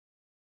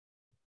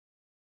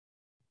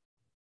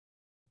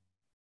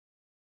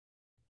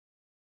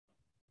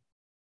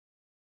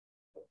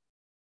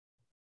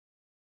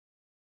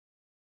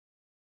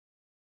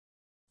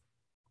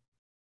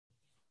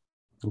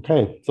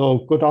Okay, so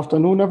good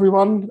afternoon,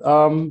 everyone,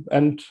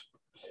 and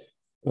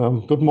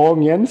good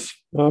morning, Jens.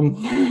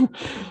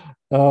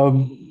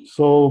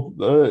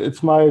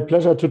 It's my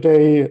pleasure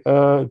today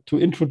to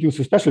introduce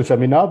a special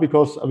seminar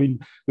because,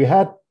 we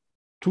had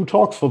two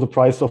talks for the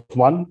price of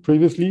one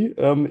previously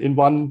in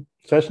one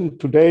session.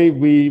 Today,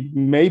 we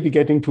may be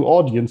getting two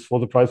audience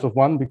for the price of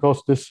one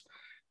because this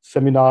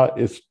seminar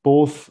is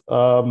both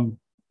the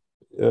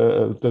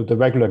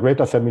regular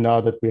GReTA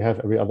seminar that we have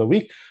every other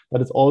week,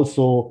 but it's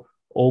also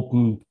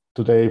open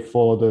today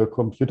for the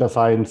computer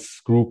science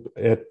group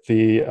at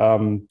the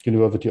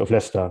University of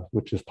Leicester,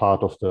 which is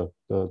part of the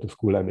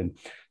school I'm in.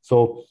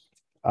 So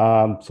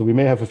we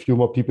may have a few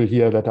more people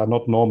here that are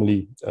not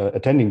normally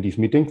attending these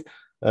meetings.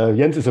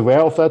 Jens is aware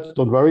of that,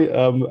 don't worry,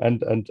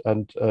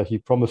 and he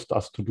promised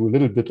us to do a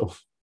little bit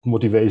of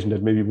motivation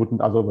that maybe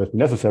wouldn't otherwise be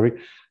necessary.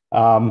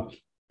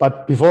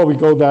 But before we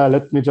go there,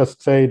 let me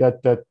just say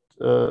that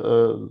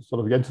sort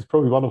of Jens is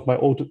probably one of my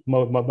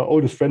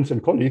oldest friends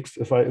and colleagues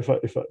if I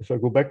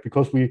go back,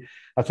 because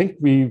I think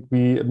we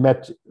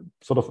met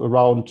sort of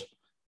around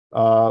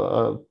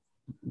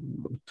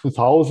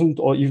 2000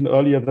 or even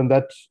earlier than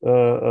that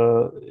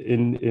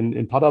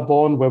in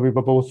Paderborn, where we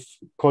were both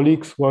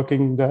colleagues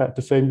working there at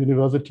the same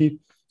university,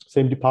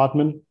 same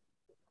department.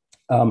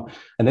 And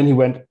then he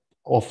went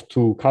off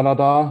to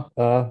Canada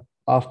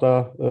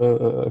after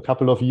a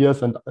couple of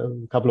years, and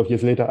a couple of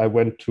years later I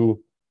went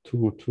to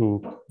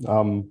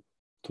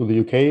the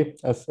UK,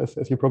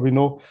 as you probably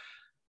know,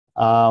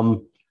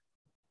 and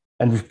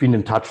we've been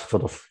in touch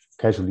sort of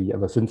casually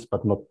ever since,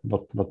 but not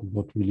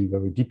really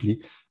very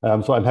deeply.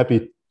 So I'm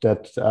happy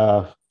that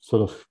I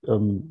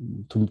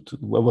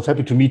was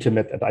happy to meet him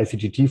at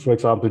ICGT, for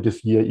example,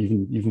 this year,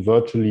 even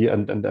virtually,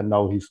 and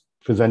now he's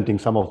presenting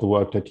some of the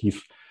work that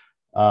he's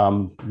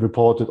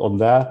reported on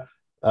there,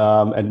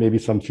 and maybe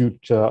some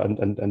future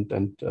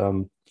and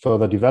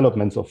further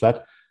developments of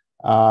that.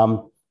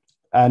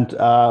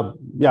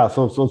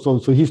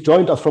 So he's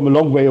joined us from a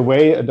long way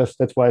away, and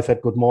that's why I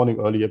said good morning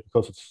earlier,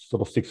 because it's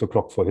sort of 6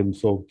 o'clock for him.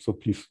 So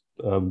please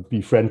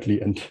be friendly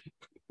and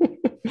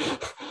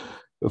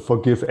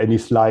forgive any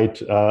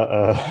slight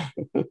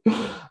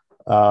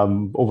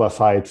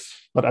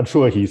oversights. But I'm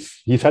sure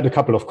he's had a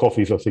couple of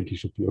coffees. I think he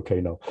should be okay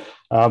now.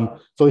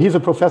 So he's a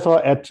professor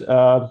at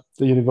the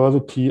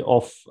University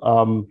of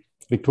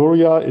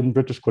Victoria in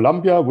British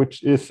Columbia,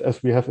 which is,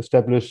 as we have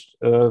established,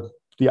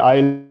 the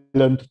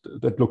island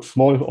that looks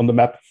small on the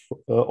map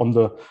on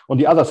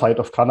the other side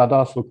of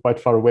Canada, so quite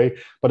far away,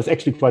 but it's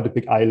actually quite a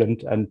big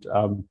island. And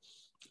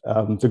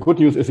the good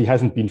news is he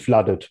hasn't been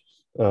flooded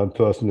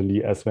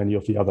personally, as many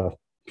of the other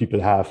people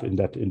have in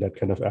that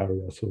kind of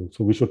area. So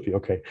we should be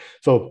okay.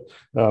 So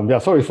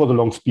sorry for the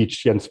long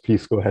speech, Jens.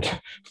 Please go ahead.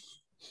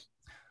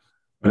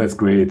 Well, that's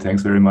great.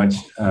 Thanks very much,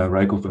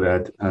 Reiko, for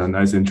that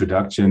nice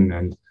introduction.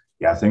 And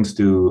yeah, thanks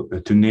to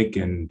Nick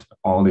and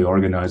all the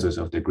organizers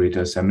of the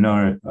GReTA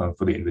seminar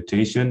for the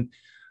invitation.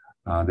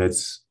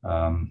 That's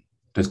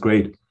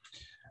great.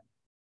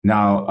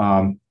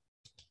 Now,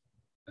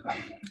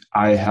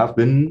 I have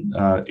been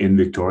in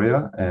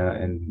Victoria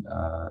in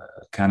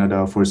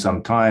Canada for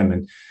some time,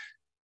 and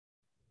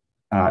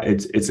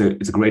it's a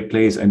great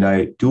place. And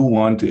I do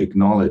want to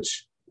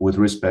acknowledge, with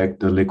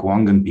respect, the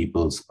Lekwungen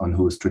peoples on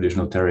whose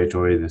traditional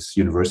territory this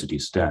university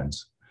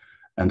stands,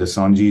 and the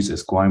Songhees,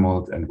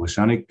 Esquimalt, and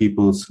Washanik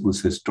peoples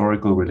whose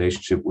historical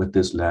relationship with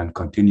this land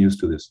continues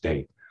to this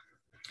day.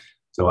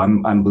 So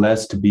I'm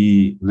blessed to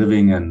be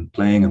living and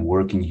playing and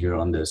working here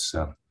on this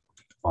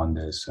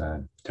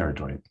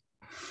territory.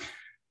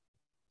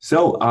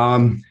 So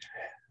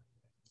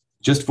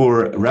just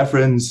for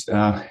reference,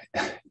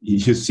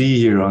 you see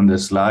here on the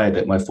slide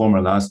that my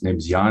former last name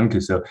is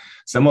Janke. So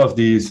some of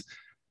these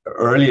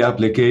early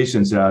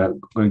applications that I'm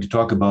going to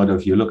talk about,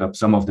 if you look up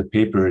some of the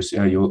papers,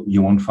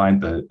 you won't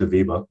find the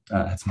Weber.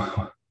 That's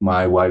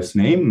my wife's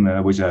name,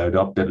 which I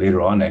adopted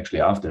later on, actually,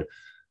 after,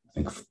 I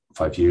think,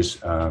 5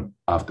 years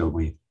after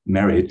we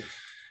married.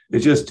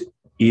 It's just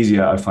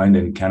easier, I find,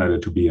 in Canada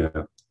to be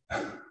a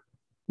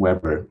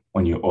Weber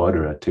when you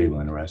order a table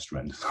in a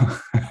restaurant.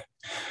 There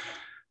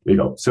you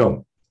go.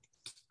 So,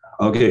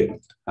 okay,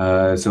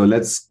 so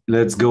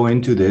let's go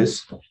into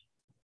this.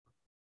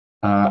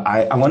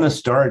 I want to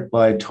start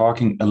by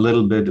talking a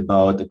little bit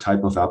about the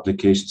type of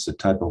applications, the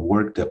type of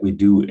work that we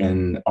do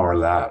in our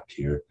lab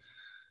here.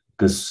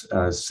 Because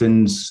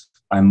since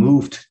I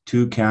moved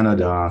to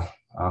Canada,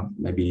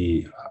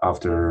 maybe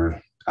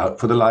for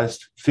the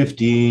last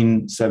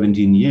 15,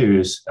 17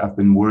 years, I've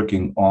been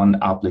working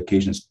on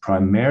applications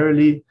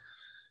primarily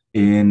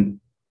in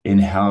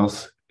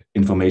health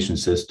information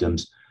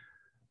systems,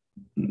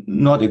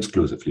 not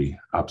exclusively,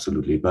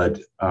 absolutely, but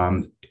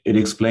it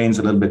explains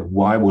a little bit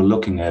why we're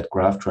looking at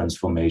graph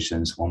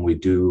transformations when we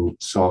do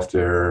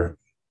software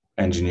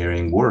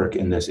engineering work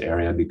in this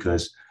area,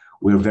 because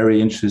we're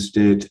very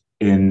interested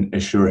in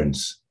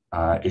assurance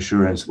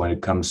when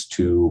it comes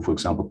to, for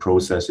example,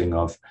 processing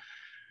of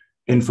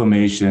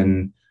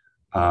information,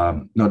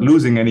 not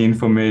losing any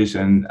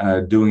information,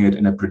 doing it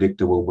in a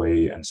predictable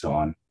way, and so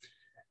on.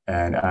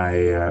 And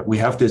we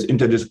have this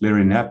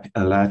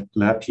interdisciplinary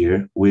lab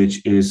here,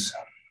 which is,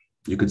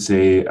 you could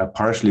say,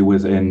 partially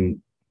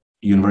within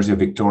University of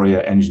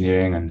Victoria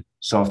Engineering and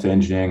Software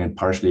Engineering, and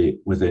partially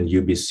within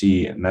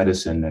UBC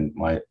Medicine. And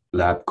my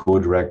lab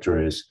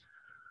co-director is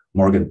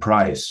Morgan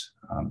Price,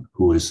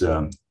 who is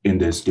in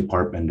this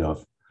department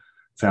of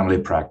family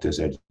practice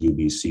at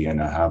UBC,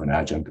 and I have an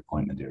adjunct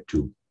appointment there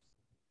too.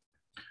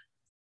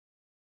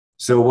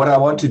 So what I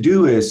want to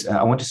do is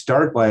I want to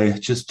start by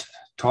just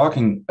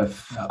talking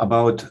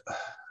about a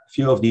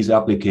few of these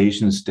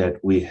applications that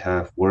we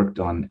have worked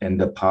on in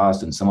the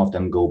past, and some of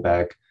them go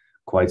back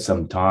quite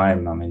some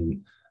time. I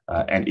mean,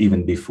 and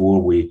even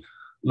before we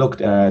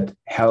looked at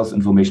health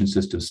information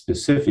systems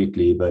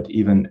specifically, but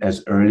even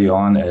as early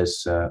on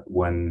as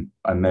when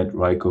I met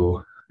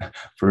Reiko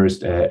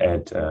first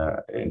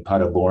in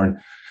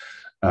Paderborn,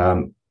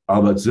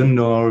 Albert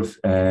Zündorf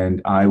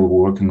and I were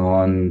working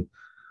on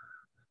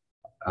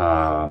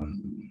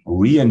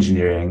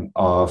re-engineering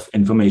of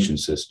information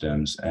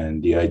systems.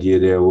 And the idea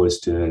there was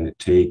to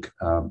take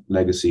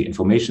legacy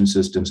information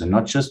systems, and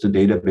not just the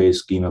database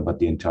schema, but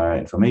the entire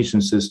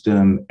information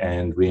system,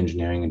 and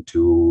re-engineering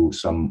into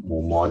some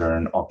more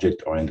modern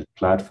object-oriented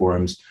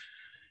platforms.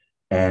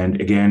 And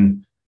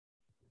again,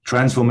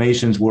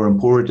 transformations were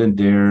important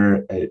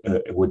there.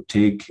 It would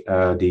take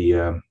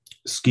the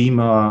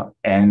schema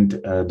and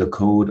the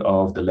code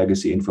of the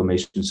legacy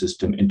information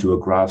system into a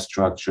graph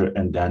structure,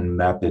 and then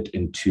map it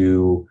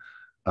into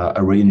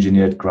a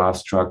re-engineered graph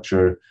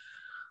structure,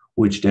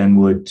 which then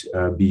would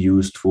be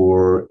used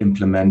for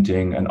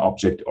implementing an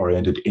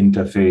object-oriented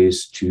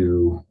interface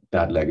to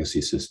that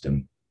legacy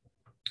system.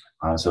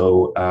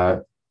 So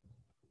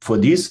for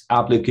these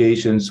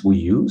applications, we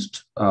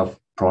used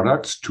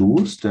products,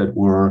 tools that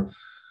were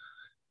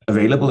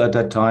available at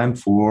that time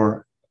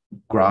for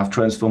graph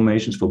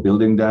transformations, for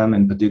building them.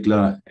 In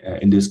particular,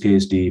 in this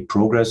case, the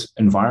progress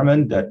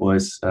environment that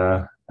was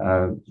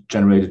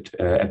generated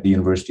at the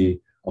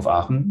University of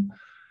Aachen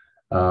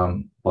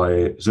by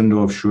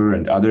Zündorf, Schur,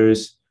 and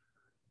others.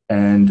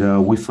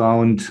 And we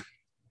found,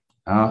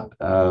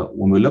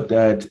 when we looked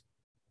at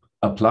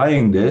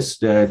applying this,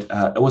 that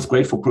it was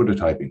great for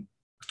prototyping.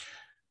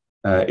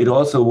 It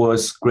also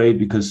was great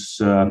because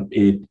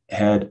it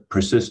had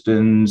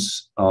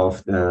persistence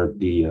of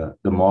the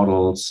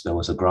models. There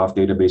was a graph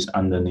database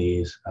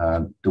underneath.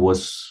 There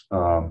was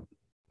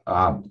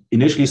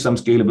initially some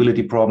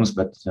scalability problems,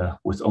 but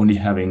with only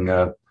having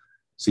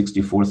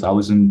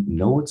 64,000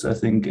 nodes, I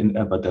think,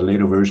 but the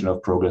later version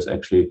of Progress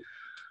actually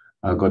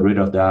got rid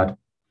of that.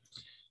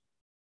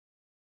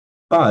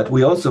 But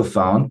we also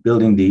found,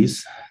 building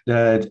these,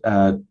 that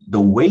the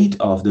weight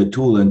of the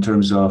tool in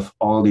terms of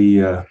all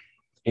the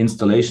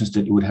installations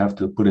that you would have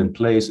to put in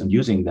place and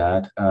using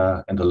that,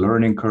 and the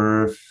learning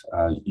curve,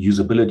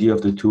 usability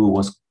of the tool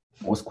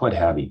was quite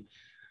heavy.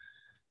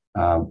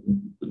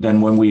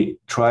 Then when we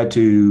try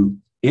to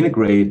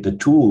integrate the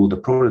tool, the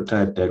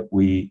prototype that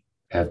we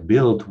have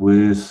built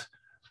with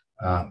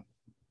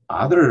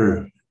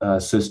other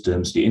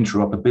systems, the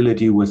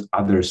interoperability with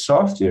other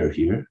software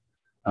here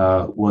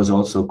was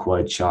also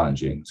quite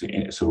challenging.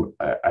 So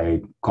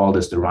I call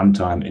this the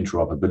runtime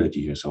interoperability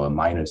here, so a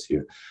minus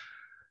here.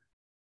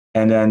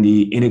 And then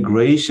the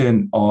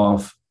integration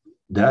of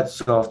that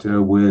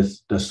software with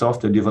the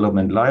software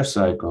development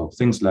lifecycle,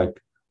 things like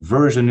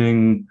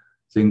versioning,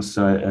 things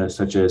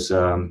such as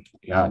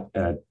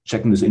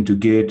checking this into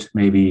Git,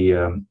 maybe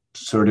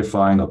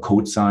certifying or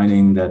code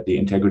signing that the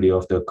integrity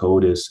of the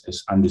code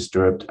is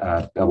undisturbed.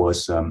 That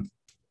was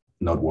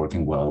not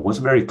working well. It was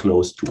a very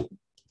close tool.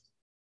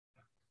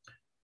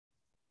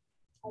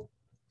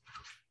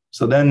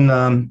 So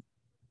then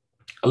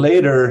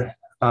later,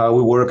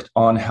 we worked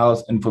on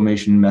health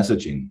information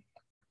messaging.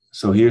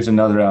 So here's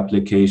another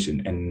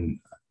application.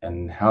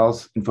 In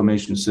health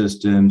information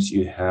systems,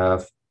 you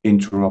have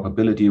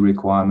interoperability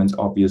requirements,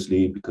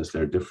 obviously, because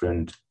there are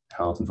different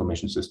health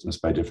information systems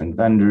by different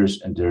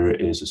vendors. And there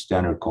is a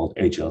standard called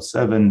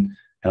HL7,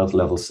 Health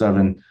Level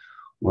 7,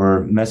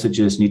 where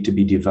messages need to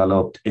be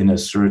developed in a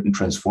certain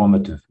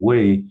transformative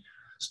way,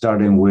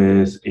 starting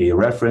with a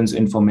reference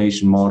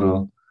information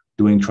model,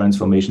 doing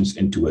transformations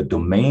into a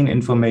domain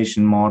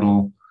information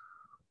model,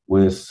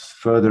 with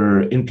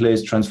further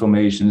in-place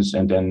transformations,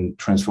 and then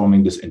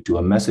transforming this into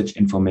a message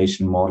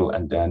information model,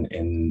 and then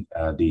in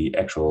the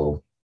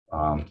actual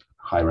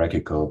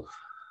hierarchical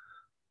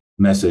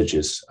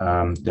messages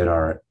that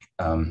are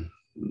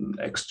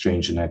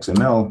exchanged in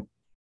XML.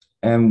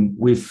 And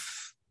we've,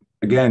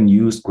 again,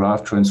 used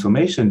graph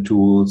transformation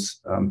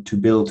tools to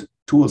build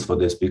tools for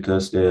this,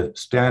 because the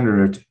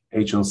standard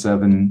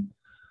HL7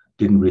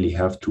 didn't really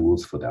have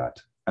tools for that.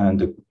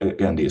 And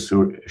again, the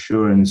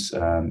assurance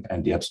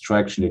and the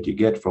abstraction that you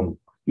get from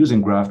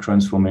using graph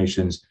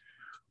transformations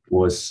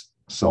was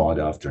sought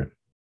after.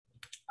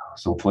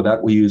 So for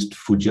that, we used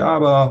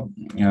Fujaba,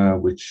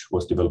 which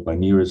was developed by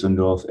Nira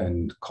Zündorf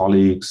and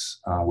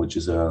colleagues, which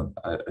is a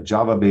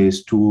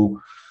Java-based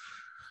tool.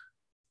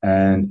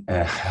 And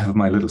I have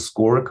my little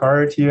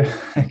scorecard here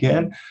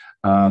again.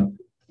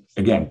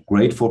 Again,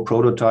 great for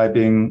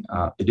prototyping.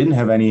 It didn't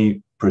have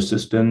any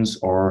persistence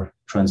or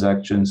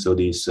transactions. So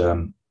these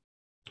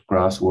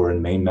graphs were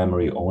in main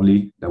memory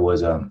only. There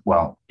was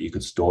well, you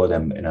could store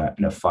them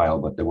in a file,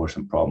 but there were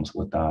some problems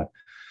with that.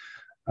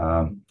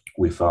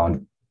 We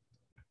found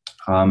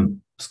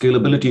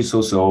scalability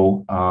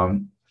so-so,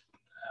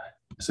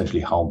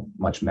 essentially how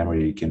much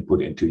memory you can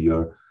put into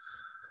your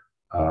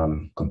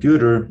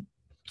computer.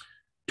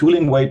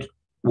 Tooling weight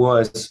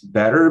was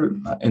better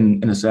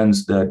in a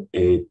sense that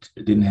it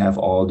didn't have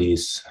all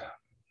these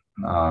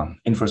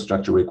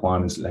infrastructure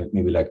requirements, like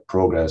maybe like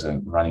Progress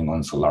and running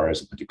on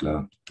Solaris, a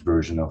particular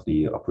version of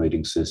the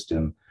operating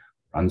system,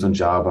 runs on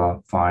Java,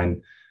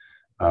 fine.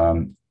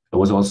 There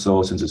was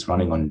also, since it's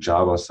running on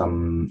Java,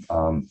 some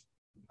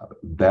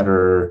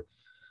better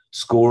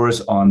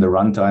scores on the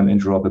runtime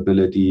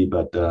interoperability,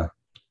 but the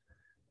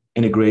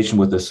integration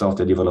with the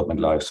software development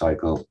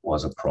lifecycle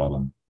was a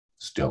problem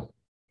still.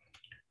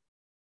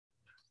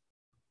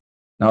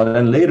 Now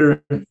then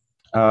later,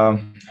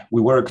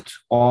 we worked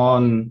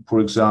on, for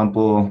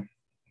example,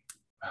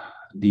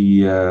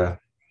 the,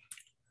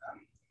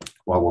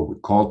 well, what we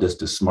called this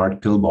the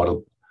smart pill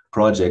bottle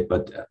project,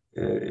 but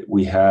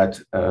we had,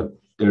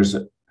 there's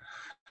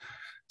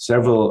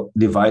several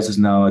devices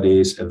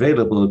nowadays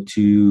available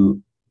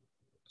to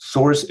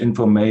source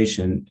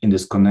information in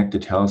this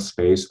connected health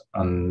space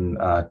on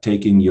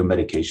taking your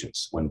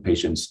medications. When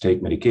patients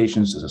take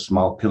medications, there's a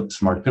smart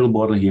pill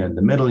bottle here in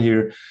the middle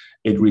here.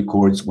 It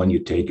records when you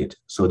take it.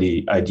 So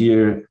the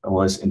idea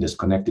was in this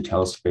connected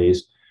health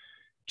space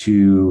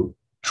to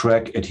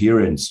track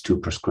adherence to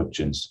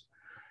prescriptions.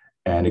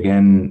 And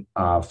again,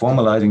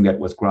 formalizing that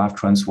with graph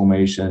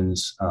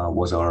transformations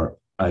was our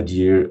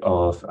idea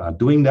of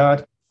doing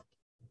that.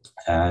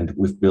 And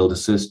we've built a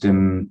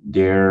system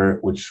there,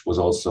 which was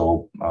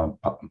also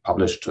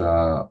published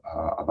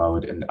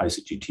about in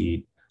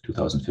ICGT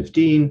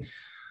 2015.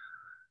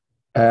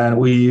 And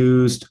we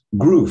used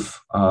Groove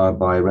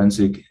by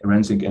Rensick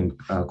and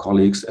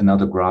colleagues,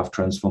 another graph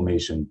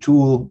transformation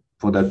tool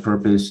for that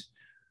purpose.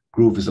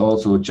 Groove is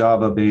also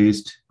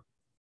Java-based.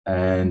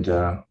 And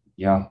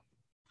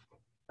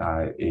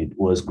it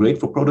was great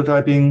for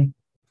prototyping.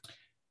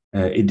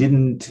 It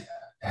didn't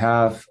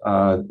have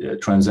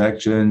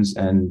transactions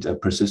and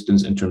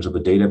persistence in terms of a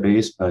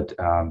database, but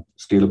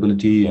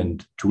scalability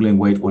and tooling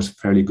weight was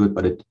fairly good,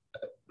 but it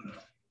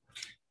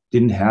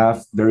didn't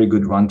have very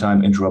good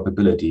runtime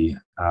interoperability.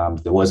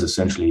 There was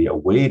essentially a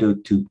way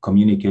to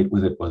communicate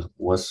with it,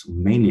 was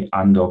mainly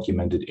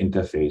undocumented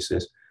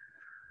interfaces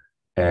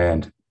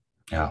and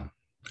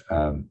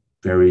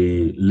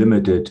very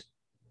limited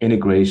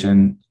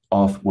integration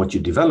of what you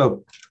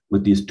develop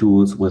with these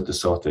tools with the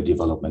software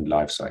development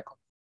lifecycle.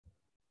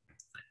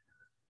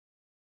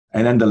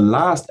 And then the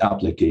last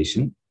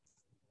application,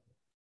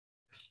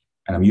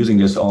 and I'm using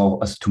this all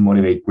as to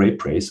motivate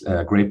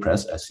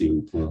GRapepress, as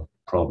you will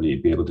probably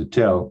be able to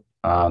tell,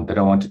 that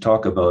I want to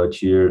talk about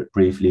here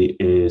briefly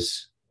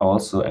is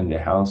also in the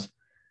health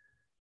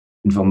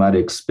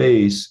informatics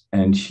space.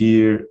 And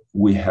here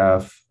we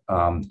have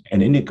an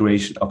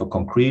integration of a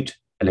concrete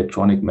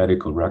electronic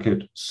medical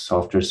record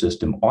software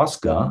system,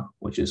 OSCA,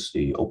 which is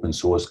the open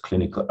source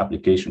clinical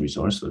application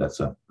resource. So that's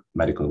a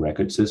medical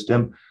record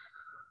system,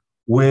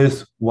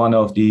 with one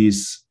of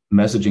these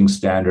messaging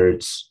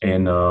standards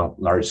in a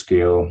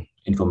large-scale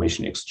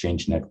information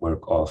exchange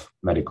network of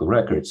medical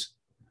records.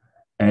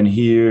 And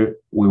here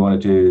we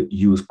wanted to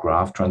use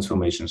graph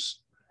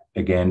transformations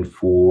again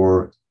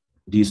for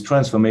these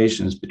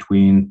transformations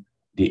between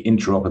the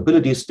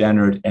interoperability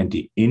standard and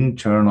the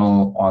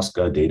internal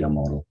OSCA data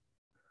model.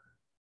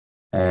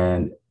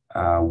 And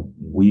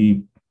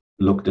we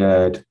looked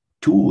at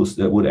tools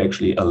that would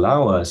actually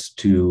allow us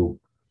to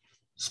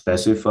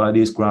specify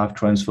these graph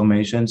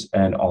transformations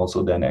and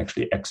also then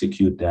actually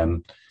execute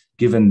them,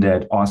 given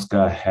that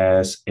OSCA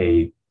has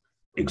a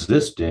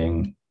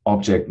existing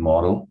object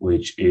model,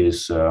 which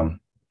is,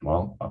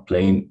 well, a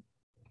plain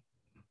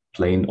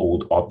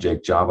old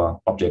object Java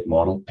object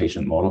model,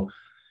 patient model.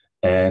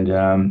 And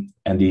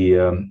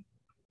the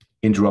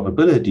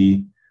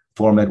interoperability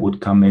format would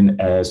come in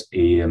as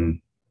a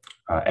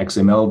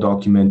XML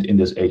document in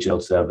this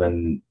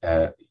HL7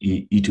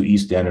 E2E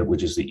standard,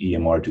 which is the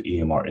EMR to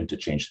EMR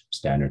interchange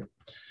standard.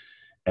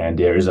 And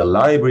there is a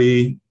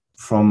library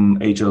from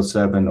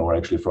HL7, or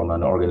actually from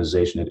an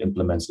organization that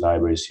implements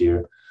libraries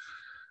here,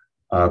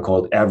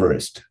 called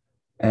Everest.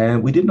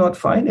 And we did not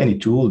find any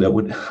tool that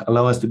would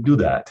allow us to do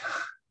that.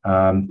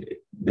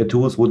 The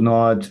tools would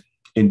not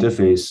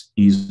interface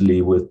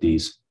easily with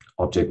these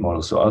object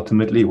models. So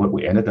ultimately, what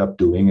we ended up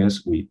doing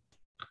is we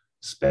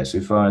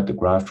specified the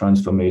graph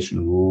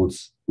transformation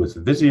rules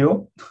with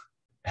Visio,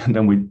 and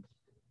then we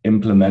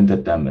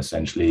implemented them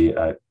essentially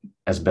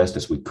as best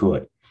as we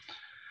could.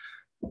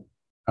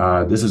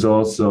 This is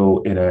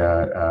also in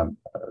a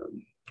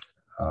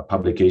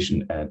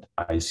publication at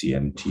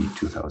ICMT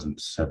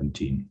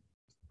 2017.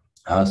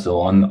 So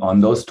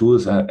on those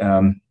tools,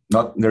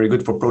 not very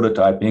good for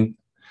prototyping.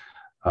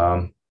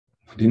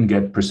 Didn't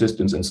get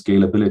persistence and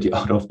scalability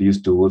out of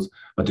these tools,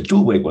 but the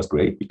tool weight was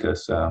great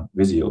because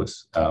Visio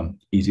is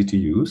easy to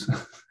use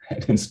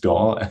and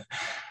install.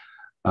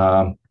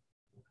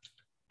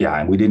 yeah,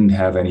 and we didn't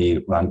have any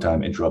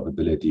runtime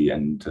interoperability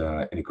and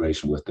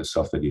integration with the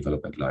software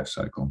development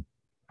lifecycle.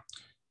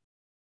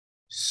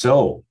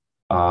 So,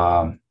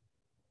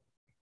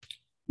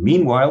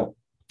 meanwhile,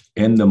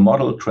 in the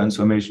model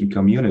transformation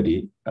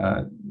community,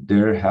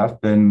 there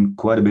have been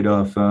quite a bit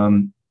of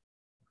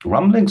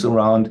rumblings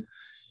around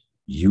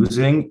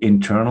using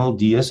internal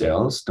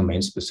DSLs,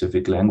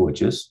 domain-specific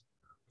languages,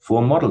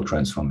 for model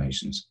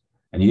transformations.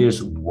 And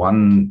here's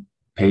one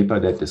paper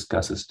that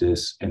discusses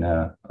this in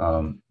a,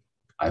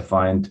 I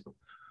find,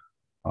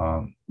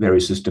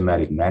 very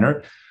systematic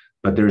manner.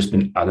 But there's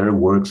been other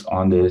works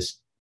on this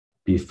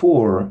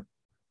before.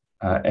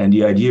 And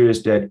the idea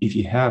is that if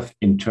you have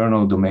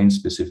internal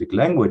domain-specific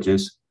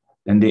languages,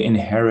 then they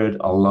inherit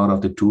a lot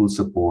of the tool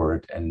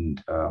support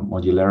and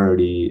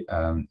modularity,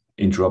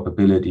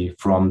 interoperability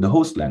from the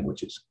host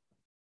languages.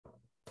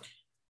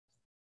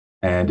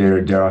 And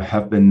there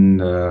have been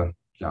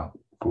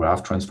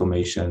graph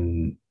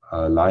transformation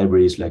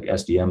libraries like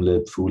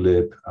SDMlib,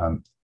 FooLib,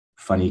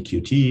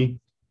 FunnyQt,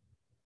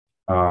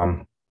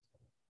 and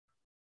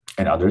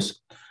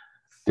others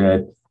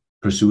that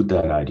pursued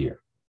that idea.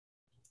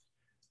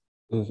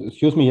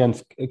 Excuse me,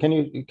 Jens, can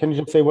you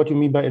just say what you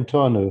mean by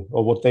internal,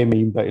 or what they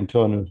mean by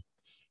internal?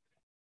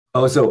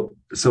 Oh, so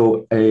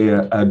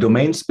a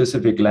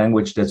domain-specific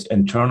language that's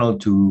internal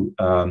to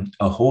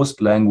a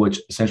host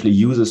language essentially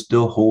uses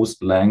the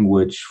host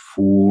language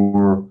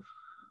for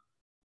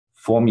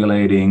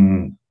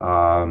formulating,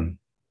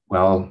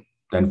 well,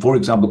 then, for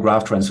example,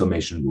 graph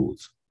transformation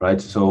rules,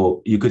 right?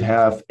 So you could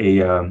have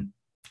a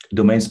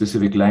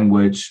domain-specific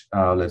language,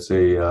 let's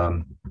say,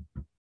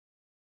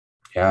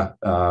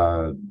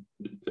 that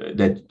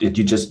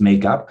you just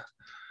make up,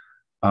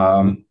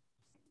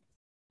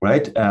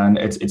 right? And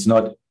it's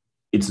not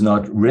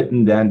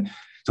written then.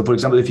 So, for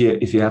example, if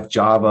you have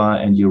Java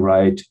and you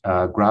write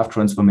graph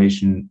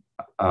transformations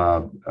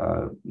like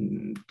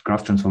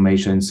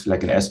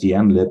an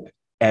SDMlib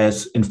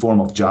as in form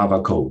of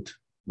Java code,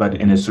 but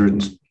in a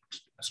certain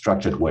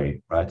structured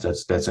way, right?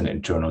 That's an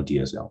internal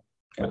DSL.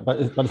 Yeah. But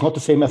it's not the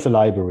same as a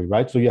library,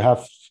 right? So you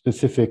have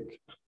specific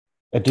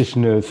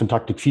additional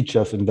syntactic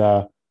features in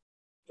there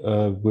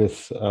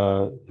with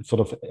sort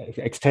of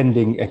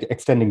extending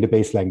the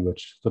base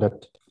language, so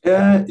that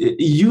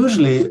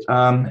usually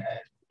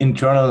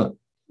internal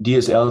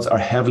DSLs are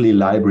heavily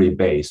library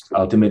based.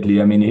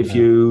 Ultimately, I mean, if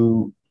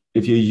you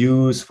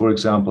use, for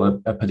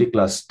example, a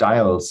particular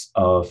styles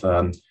of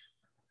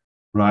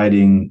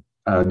writing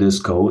this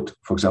code,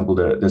 for example,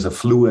 there's a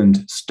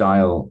fluent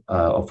style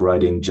of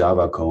writing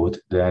Java code,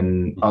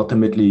 then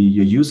ultimately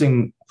you're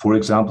using, for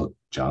example,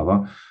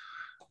 Java.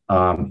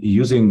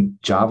 Using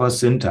Java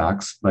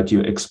syntax, but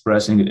you're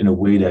expressing it in a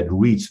way that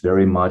reads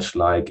very much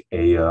like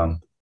a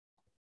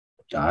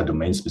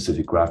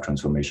domain-specific graph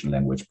transformation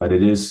language. But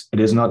it is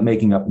not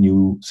making up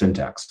new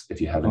syntax if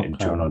you have an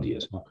internal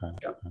DSL. Okay.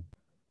 Yeah.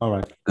 All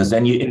right. Because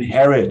then you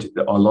inherit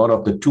a lot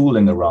of the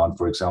tooling around,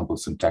 for example,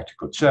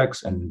 syntactical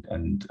checks and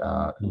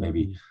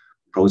maybe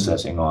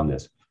processing on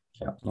this.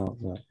 Yeah.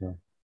 Yeah.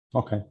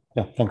 Okay.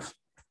 Yeah. Thanks.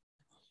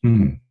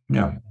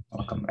 Yeah.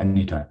 Welcome.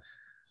 Anytime.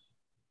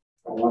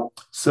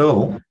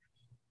 So,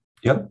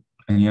 yep.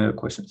 Any other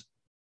questions?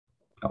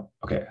 No.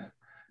 Okay.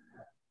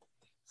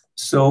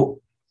 So,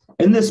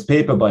 in this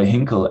paper by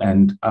Hinkle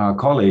and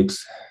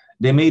colleagues,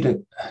 they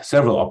made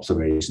several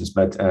observations,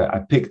 but I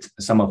picked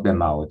some of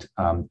them out.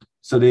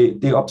 So they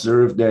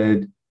observed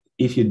that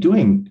if you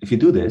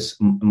do this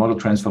model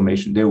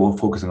transformation, they were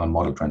focusing on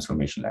model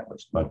transformation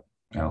language, but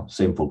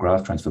same for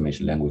graph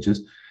transformation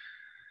languages.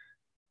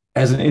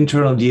 As an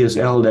internal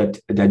DSL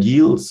that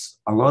yields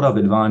a lot of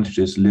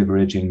advantages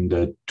leveraging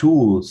the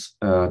tools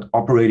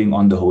operating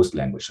on the host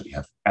language. So you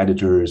have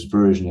editors,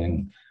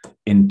 versioning,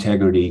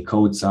 integrity,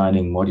 code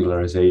signing,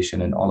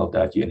 modularization, and all of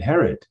that you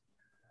inherit.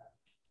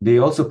 They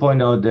also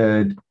point out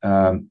that,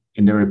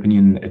 in their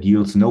opinion, it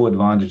yields no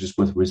advantages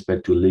with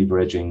respect to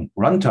leveraging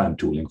runtime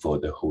tooling for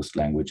the host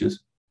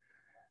languages.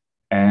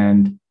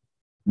 And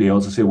they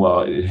also say,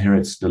 well, it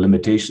inherits the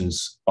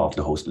limitations of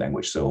the host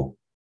language. So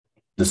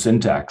the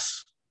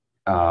syntax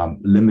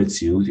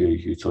limits you.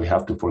 So you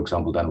have to, for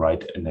example, then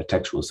write in a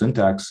textual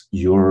syntax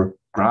your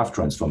graph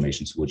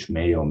transformations, which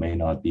may or may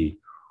not be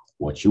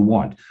what you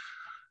want.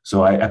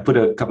 So I put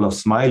a couple of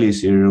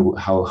smileys here,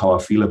 how I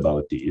feel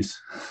about these,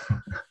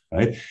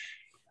 right?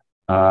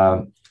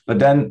 But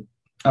then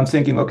I'm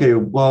thinking, okay,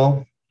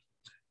 well,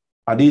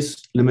 are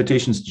these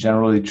limitations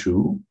generally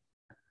true?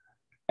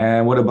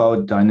 And what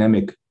about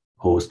dynamic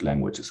host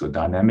languages? So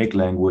dynamic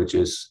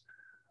languages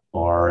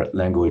are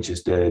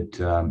languages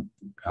that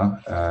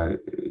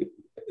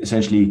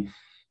essentially,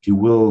 if you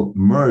will,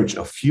 merge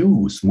or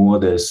fuse more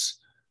this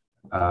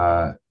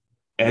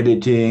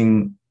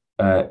editing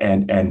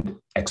and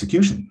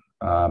execution.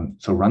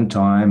 So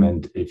runtime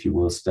and, if you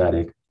will,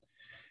 static.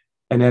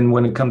 And then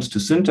when it comes to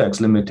syntax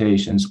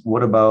limitations,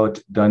 what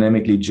about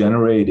dynamically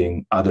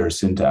generating other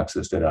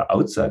syntaxes that are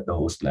outside the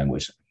host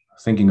language?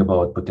 Thinking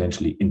about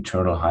potentially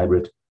internal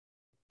hybrid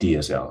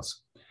DSLs.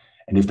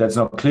 And if that's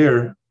not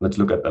clear, let's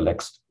look at the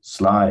next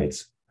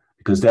slides,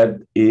 because that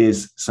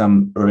is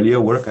some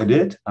earlier work I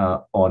did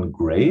on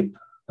GRAPE.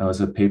 That was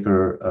a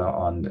paper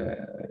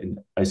in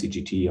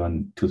ICGT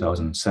on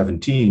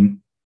 2017,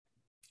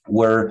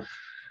 where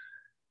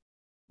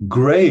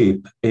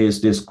GRAPE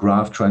is this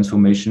graph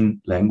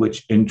transformation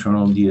language,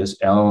 internal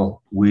DSL,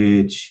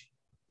 which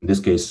in this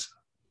case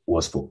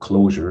was for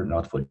Clojure,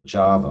 not for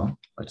Java.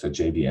 It's a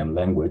JVM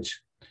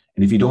language.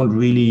 And if you don't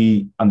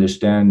really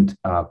understand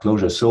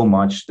Clojure so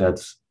much,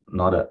 that's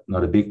not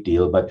a big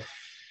deal. But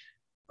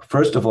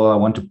first of all, I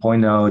want to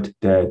point out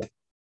that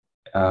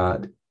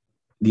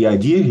the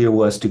idea here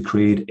was to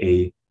create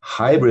a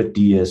hybrid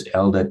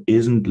DSL that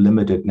isn't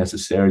limited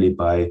necessarily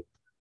by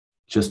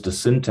just the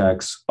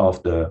syntax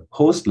of the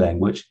host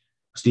language.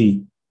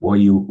 See, where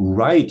you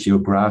write your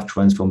graph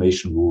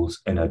transformation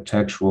rules in a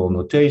textual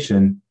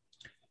notation,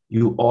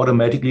 you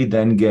automatically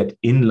then get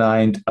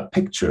inlined a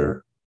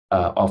picture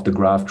of the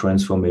graph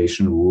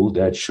transformation rule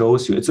that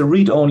shows you, it's a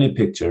read-only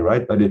picture,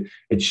 right? But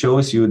it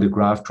shows you the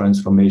graph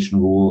transformation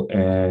rule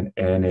in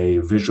a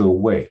visual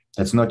way.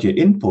 That's not your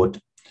input,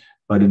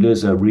 but it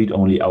is a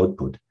read-only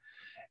output.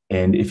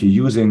 And if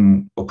you're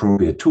using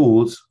appropriate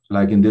tools,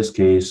 like in this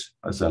case,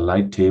 as a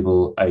light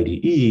table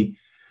IDE,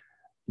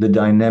 the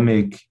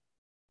dynamic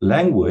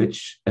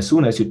language, as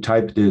soon as you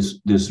type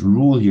this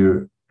rule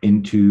here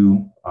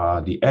into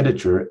the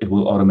editor, it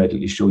will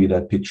automatically show you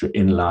that picture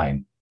in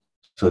line.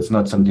 So it's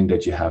not something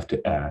that you have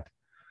to add.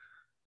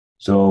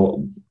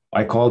 So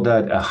I call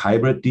that a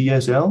hybrid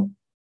DSL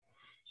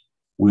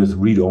with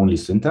read-only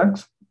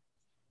syntax.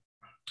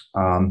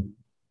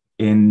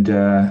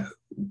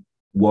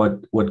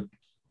 What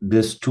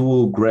this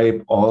tool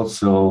GRAPE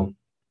also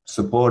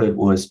supported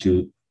was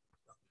to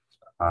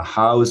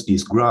house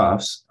these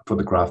graphs for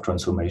the graph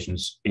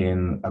transformations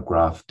in a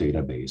graph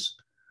database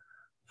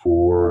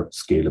for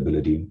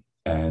scalability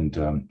and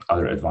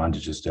other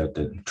advantages that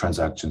the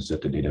transactions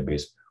that the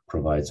database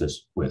provides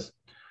us with.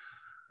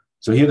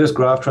 So here, this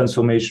graph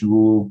transformation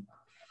rule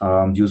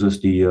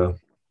uses the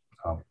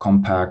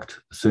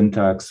compact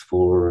syntax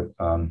for,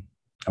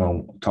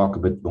 I'll talk a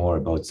bit more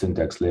about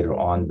syntax later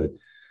on, but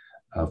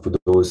for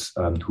those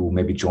who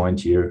maybe joined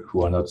here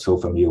who are not so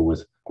familiar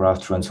with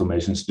graph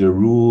transformations, the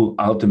rule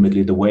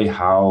ultimately, the way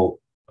how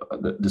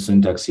the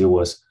syntax here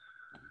was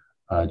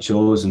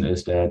chosen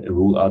is that a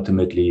rule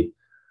ultimately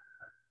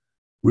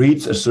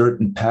reads a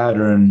certain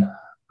pattern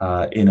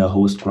in a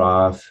host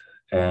graph,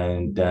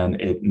 and then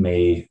it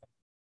may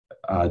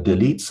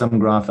delete some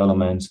graph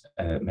elements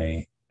and it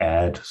may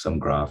add some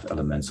graph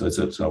elements. So it's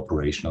an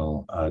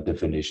operational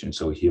definition.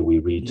 So here we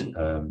read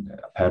a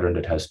pattern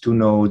that has two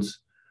nodes,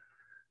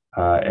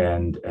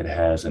 and it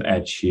has an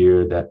edge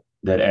here.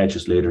 That edge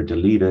is later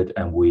deleted,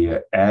 and we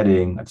are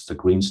adding, that's the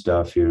green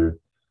stuff here,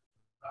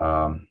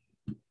 a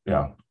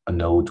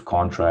node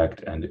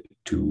contract and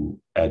two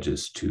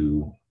edges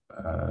to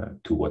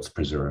what's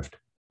preserved.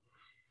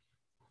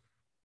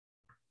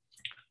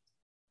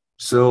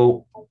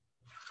 So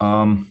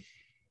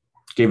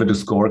gave it a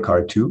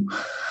scorecard too,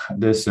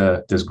 this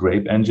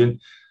GRAPE engine.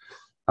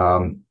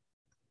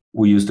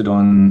 We used it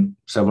on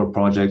several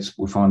projects.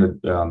 We found it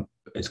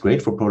it's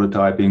great for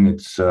prototyping.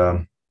 It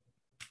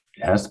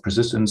has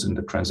persistence in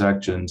the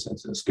transactions.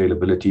 It's a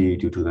scalability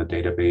due to the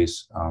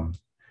database.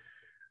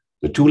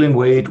 The tooling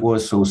weight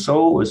was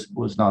so-so,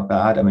 was not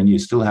bad. I mean, you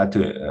still had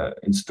to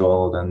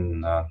install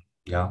then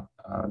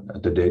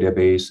the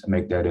database and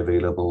make that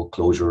available,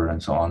 Clojure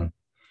and so on.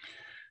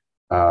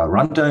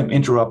 Runtime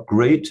interrupt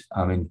great.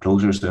 I mean,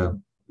 Clojure is a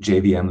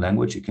JVM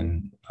language. You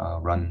can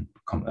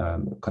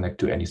connect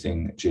to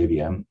anything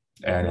JVM,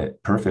 and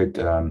perfect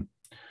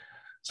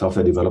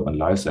software development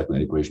lifecycle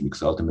integration,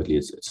 because ultimately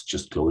it's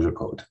just Clojure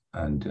code,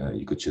 and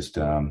you could just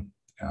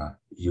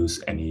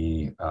use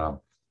any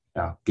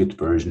Git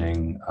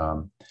versioning,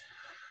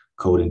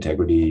 code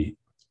integrity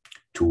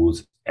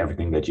tools,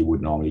 everything that you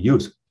would normally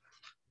use.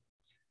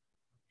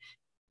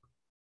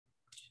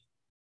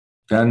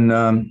 Then,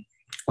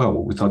 well,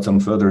 we thought some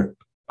further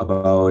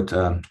about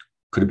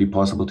could it be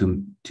possible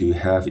to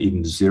have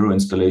even zero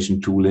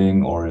installation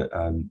tooling or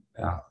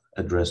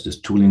address this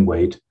tooling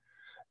weight?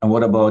 And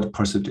what about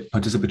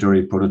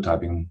participatory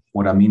prototyping?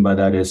 What I mean by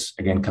that is,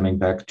 again, coming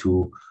back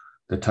to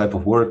the type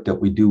of work that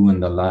we do in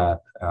the lab.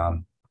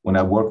 When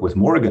I work with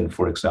Morgan,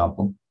 for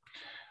example,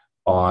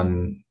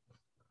 on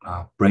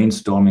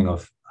brainstorming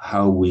of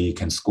how we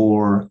can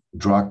score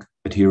drug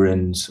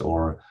adherence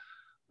or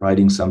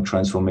writing some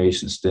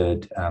transformations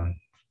that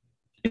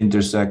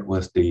intersect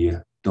with the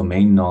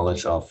domain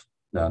knowledge of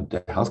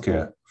the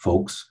healthcare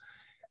folks,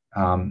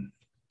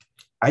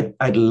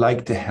 I'd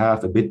like to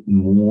have a bit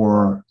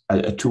more,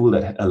 a tool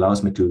that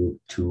allows me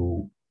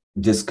to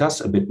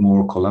discuss a bit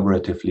more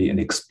collaboratively and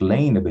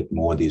explain a bit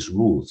more these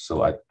rules.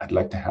 So I'd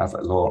like to have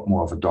a lot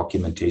more of a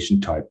documentation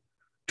type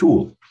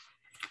tool.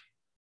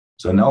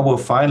 So now we're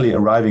finally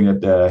arriving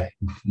at the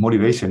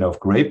motivation of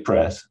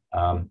GRapePress,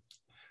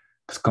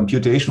 because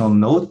computational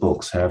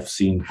notebooks have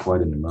seen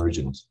quite an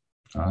emergence.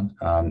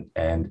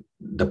 And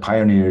the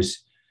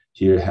pioneers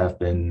here have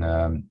been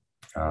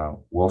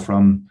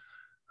Wolfram,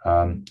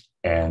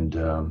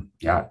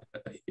 Yeah,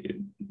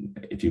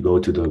 if you go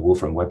to the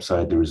Wolfram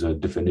website, there is a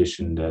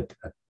definition that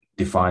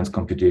defines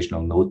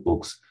computational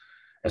notebooks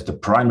as the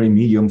primary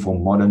medium for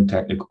modern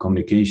technical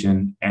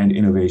communication and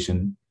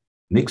innovation,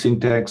 mixing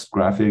text,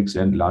 graphics,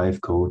 and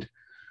live code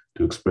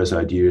to express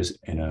ideas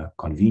in a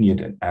convenient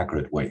and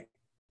accurate way.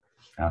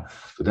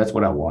 So that's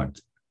what I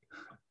want.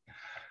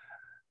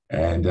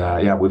 And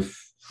yeah, we've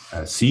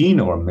seen,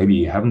 or maybe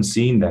you haven't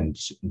seen, then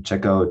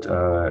check out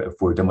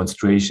for a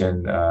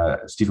demonstration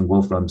Stephen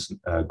Wolfram's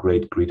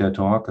great GReTA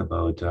talk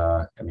about,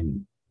 I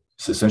mean,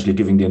 it's essentially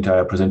giving the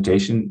entire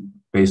presentation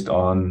based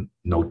on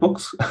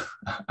notebooks,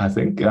 I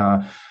think.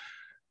 And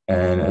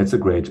it's a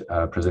great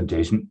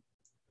presentation.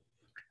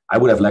 I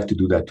would have liked to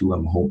do that too.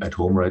 I'm at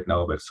home right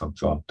now, but so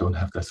I don't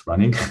have this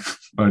running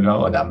right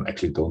now, and I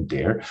actually don't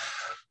dare.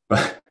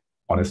 But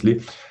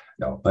honestly,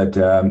 no. But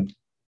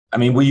I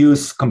mean, we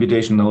use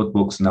computation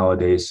notebooks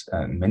nowadays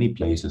in many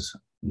places.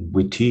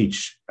 We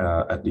teach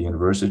at the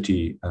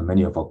university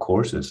many of our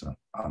courses,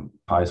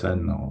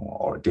 Python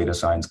or data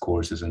science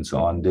courses and so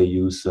on. They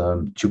use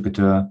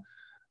Jupyter.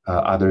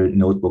 Other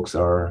notebooks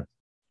are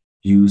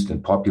used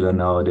and popular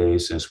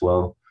nowadays as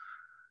well.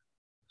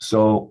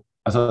 So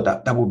I thought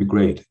that would be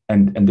great.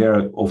 And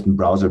they're often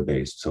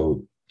browser-based,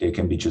 so they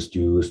can be just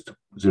used,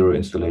 zero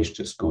installation,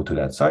 just go to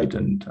that site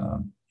and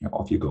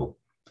off you go.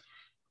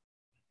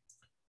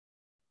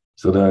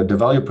 So the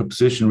value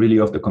proposition really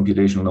of the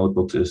computational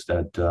notebooks is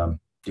that,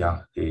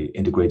 yeah, it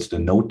integrates the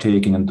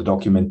note-taking and the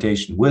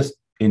documentation with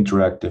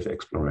interactive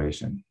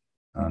exploration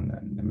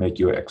and make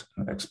your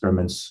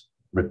experiments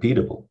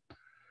repeatable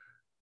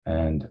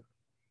and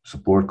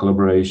support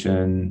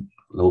collaboration,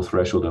 low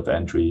threshold of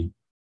entry,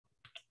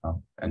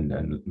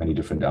 and many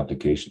different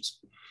applications.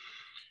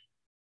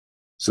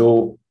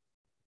 So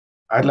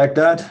I'd like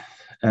that,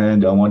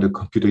 and I want a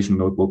computational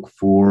notebook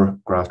for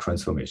graph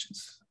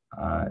transformations.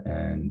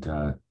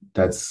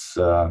 That's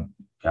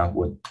yeah,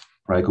 what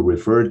Raiko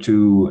referred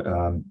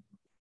to.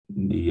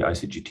 The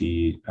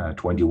ICGT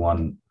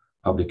 21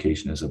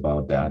 publication is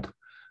about that.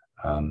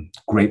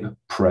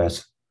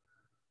 GRAPEpress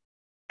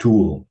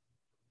tool.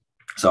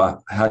 So I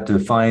had to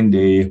find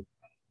a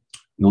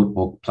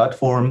notebook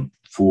platform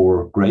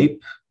for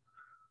GRAPE.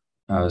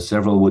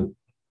 Several would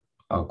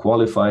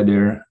qualify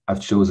there. I've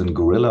chosen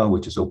Gorilla,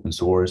 which is open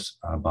source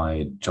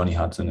by Johnny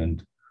Hudson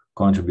and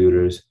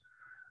contributors.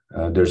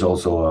 There's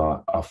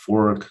also a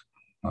fork,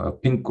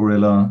 Pink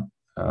Gorilla.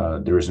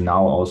 There is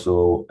now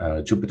also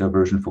a Jupyter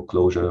version for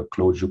Clojure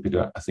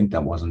Jupyter. I think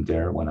that wasn't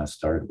there when I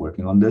started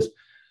working on this.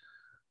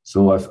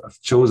 So I've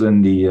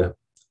chosen the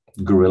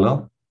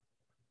Gorilla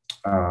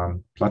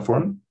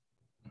platform.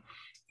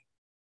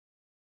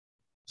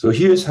 So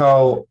here's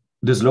how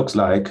this looks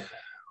like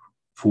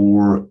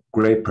for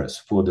GRapepress,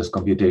 for this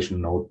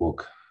computation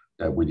notebook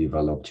that we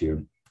developed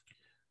here.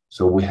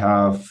 So we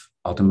have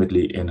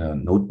ultimately in a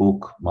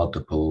notebook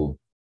multiple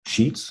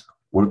sheets,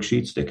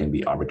 worksheets. They can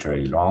be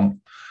arbitrarily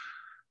long.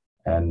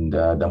 And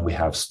then we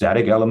have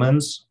static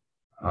elements.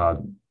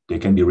 They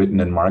can be written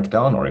in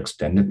Markdown or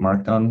extended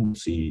Markdown.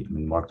 See,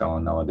 in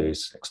Markdown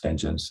nowadays,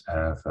 extensions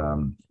have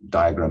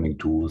diagramming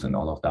tools and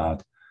all of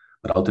that.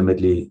 But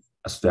ultimately,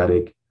 a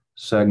static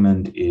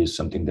segment is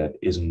something that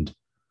isn't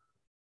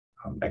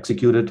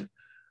executed.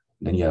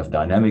 Then you have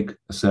dynamic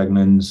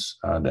segments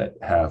that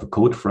have a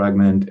code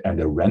fragment and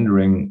a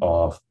rendering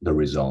of the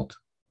result.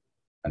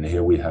 And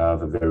here we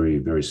have a very,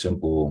 very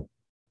simple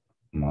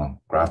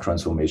graph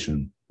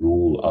transformation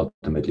rule.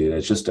 Ultimately,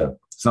 it's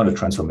not a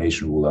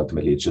transformation rule.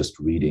 Ultimately, it's just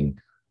reading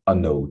a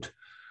node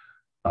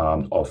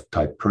of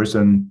type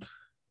person.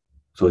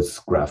 So it's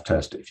graph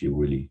test if you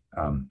really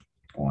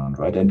want,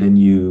 right? And then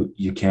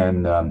you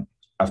can,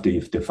 after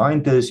you've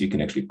defined this, you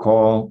can actually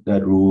call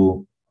that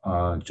rule,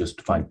 just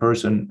define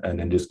person.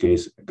 And in this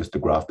case, because the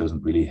graph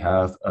doesn't really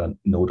have a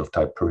node of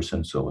type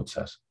person, so it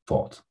says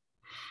false.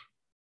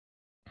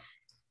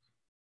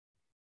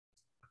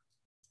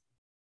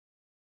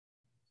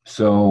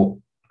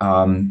 So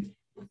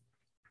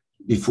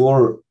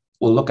before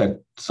we'll look at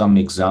some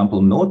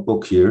example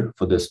notebook here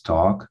for this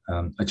talk,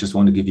 I just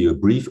want to give you a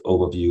brief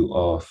overview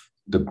of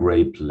the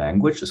GRaPE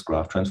language, this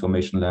graph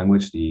transformation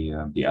language, the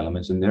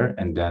elements in there,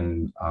 and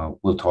then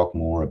we'll talk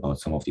more about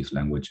some of these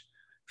language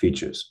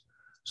features.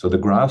 So the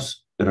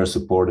graphs that are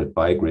supported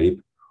by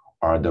GRaPE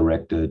are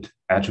directed,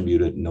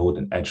 attributed, node,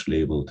 and edge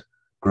labeled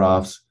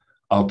graphs.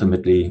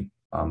 Ultimately,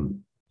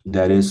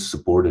 that is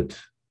supported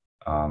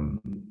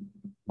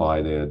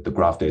by the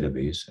graph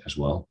database as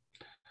well.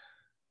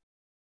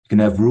 You can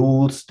have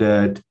rules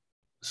that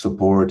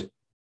support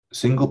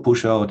single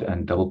push out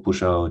and double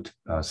push out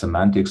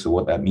semantics. So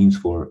what that means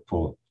for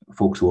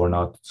folks who are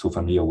not so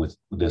familiar with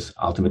this,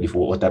 ultimately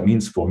for what that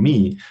means for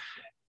me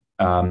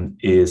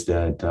is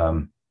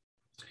that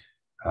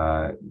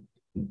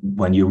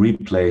when you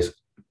replace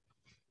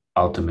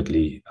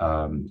ultimately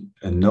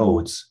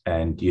nodes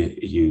and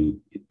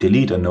you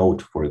delete a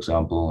node, for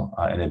example,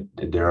 and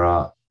there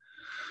are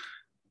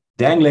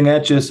dangling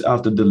edges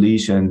after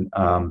deletion,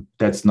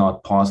 that's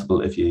not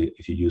possible if you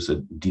use a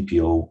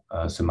DPO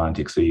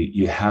semantic. So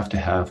you have to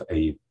have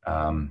a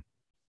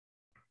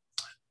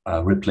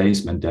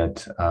replacement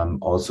that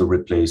also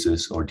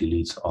replaces or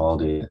deletes all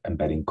the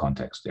embedding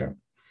context there.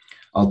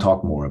 I'll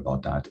talk more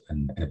about that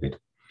in a bit.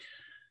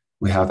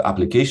 We have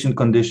application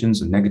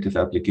conditions and negative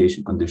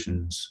application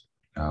conditions.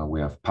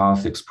 We have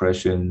path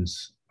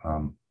expressions,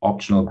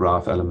 optional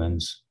graph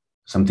elements,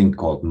 something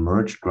called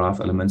merged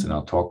graph elements, and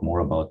I'll talk more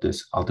about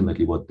this.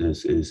 Ultimately, what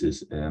this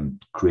is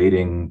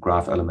creating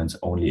graph elements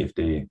only if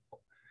they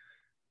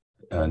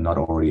not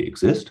already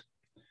exist.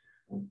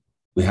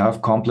 We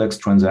have complex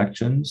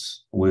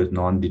transactions with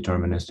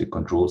non-deterministic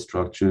control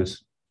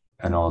structures,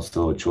 and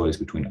also a choice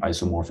between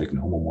isomorphic and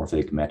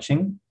homomorphic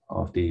matching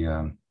of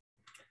the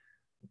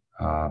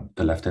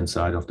left-hand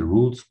side of the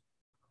rules.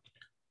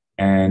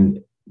 And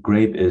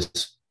GRAPE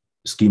is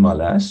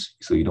schema-less,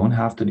 so you don't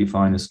have to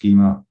define a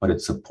schema, but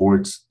it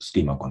supports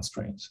schema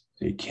constraints,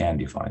 so you can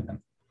define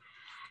them.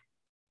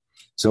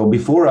 So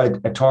before I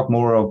talk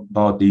more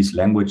about these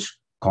language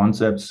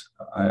concepts,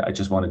 I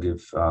just want to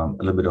give a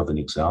little bit of an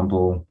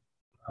example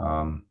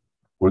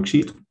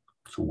worksheet,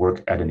 so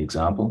work at an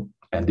example.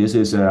 And this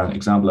is an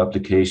example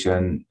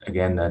application,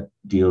 again, that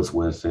deals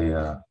with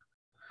a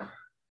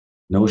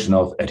notion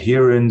of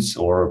adherence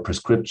or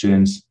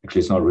prescriptions. Actually,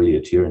 it's not really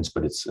adherence,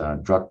 but it's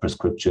drug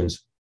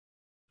prescriptions.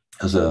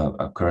 There's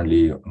a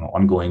currently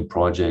ongoing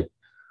project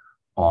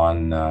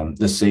on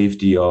the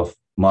safety of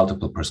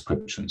multiple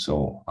prescriptions.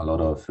 So a lot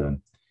of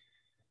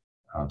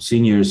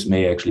seniors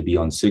may actually be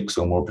on 6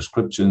 or more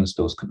prescriptions.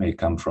 Those may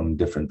come from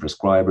different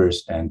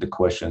prescribers. And the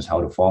question is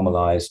how to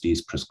formalize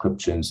these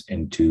prescriptions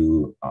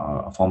into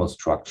a formal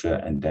structure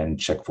and then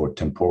check for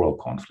temporal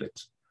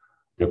conflicts.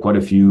 There are quite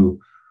a few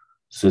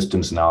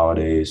systems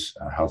nowadays,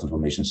 health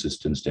information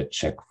systems, that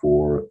check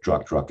for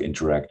drug-drug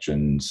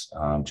interactions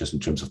just in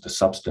terms of the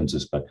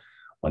substances. But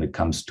when it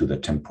comes to the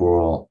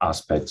temporal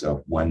aspects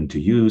of when to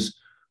use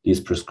these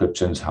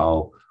prescriptions,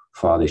 how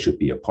far they should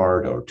be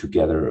apart or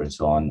together and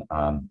so on,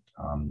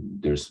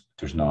 there's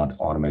not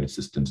automated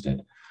systems that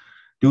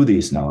do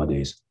these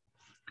nowadays.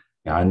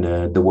 And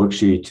the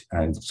worksheet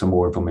and some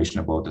more information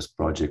about this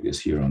project is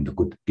here on the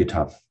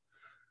GitHub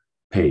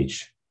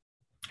page.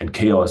 And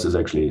CHAOS is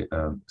actually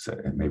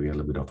maybe a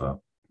little bit of a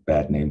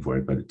bad name for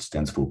it, but it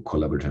stands for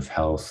Collaborative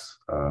Health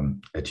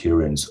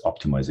Adherence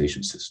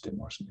Optimization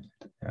System or something like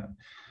that. Yeah.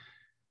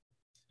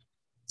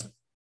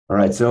 All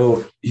right,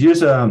 so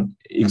here's an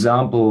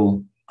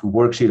example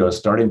worksheet or a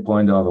starting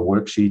point of a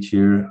worksheet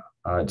here.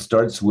 It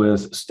starts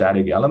with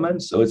static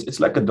elements. So it's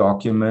like a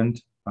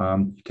document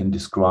you can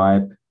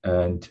describe,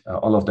 and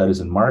all of that is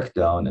in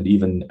Markdown.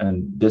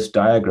 And this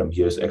diagram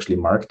here is actually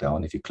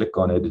Markdown. If you click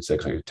on it, it's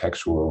actually a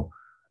textual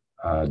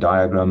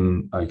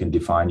diagram. You can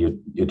define your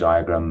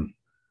diagram.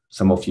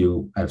 Some of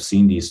you have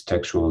seen these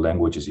textual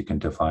languages. You can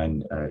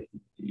define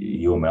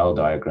UML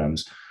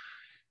diagrams.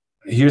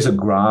 Here's a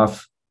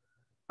graph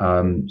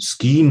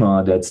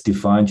schema that's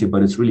defined here,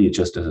 but it's really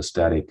just as a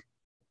static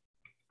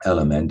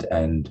element.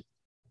 And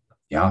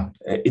yeah,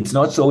 it's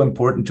not so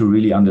important to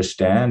really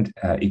understand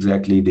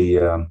exactly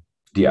the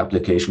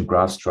application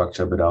graph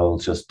structure, but I'll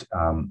just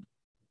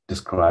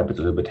describe it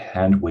a little bit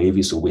hand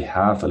wavy. So we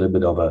have a little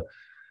bit of a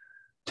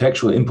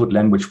textual input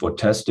language for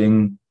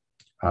testing.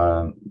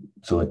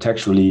 So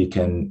textually, you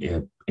can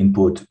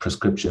input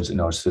prescriptions in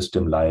our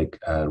system like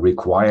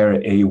require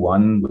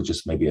A1, which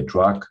is maybe a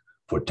drug,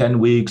 for 10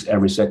 weeks,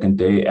 every second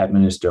day,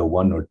 administer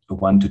 1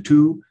 to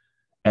 2,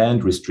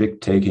 and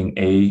restrict taking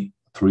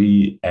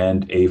A3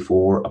 and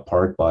A4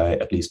 apart by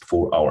at least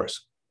 4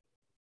 hours.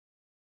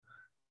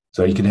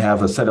 So you can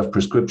have a set of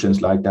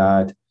prescriptions like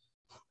that.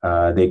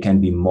 They can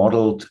be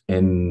modeled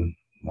in,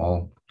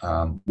 well,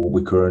 what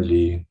we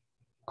currently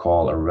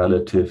call a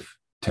relative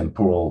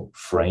temporal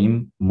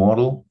frame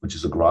model, which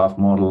is a graph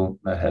model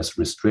that has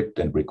restrict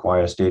and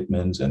require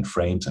statements and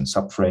frames and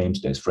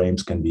subframes. These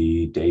frames can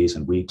be days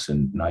and weeks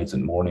and nights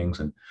and mornings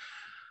and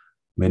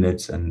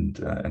minutes and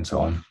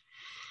so on.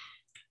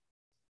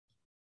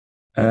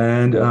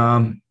 And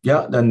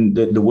yeah, then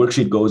the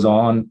worksheet goes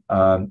on,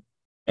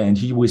 and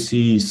here we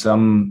see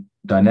some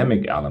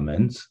dynamic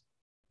elements.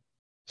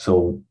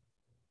 So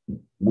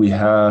we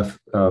have,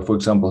 for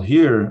example,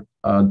 here,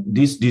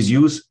 these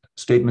use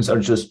statements are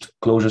just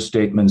closure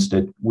statements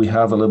that we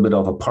have a little bit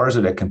of a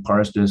parser that can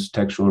parse this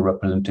textual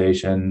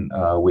representation.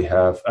 We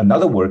have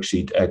another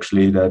worksheet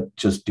actually that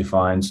just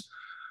defines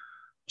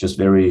just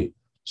very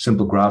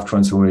simple graph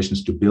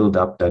transformations to build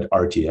up that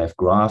RTF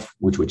graph,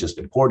 which we're just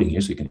importing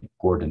here. So you can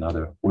import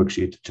another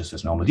worksheet just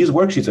as normal. These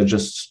worksheets are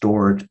just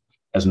stored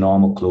as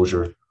normal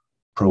closure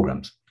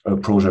programs,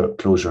 closure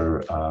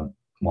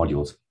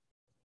modules.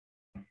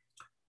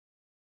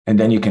 And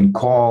then you can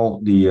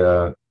call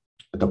the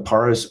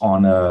parse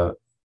on a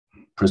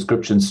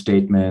prescription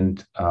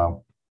statement,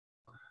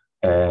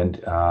 and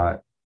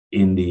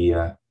in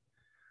the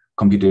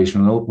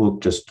computational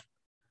notebook, just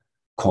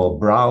call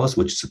browse,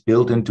 which is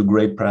built into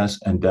GRapepress,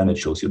 and then it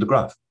shows you the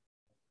graph.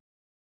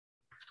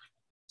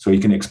 So you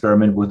can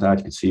experiment with that.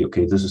 You can see,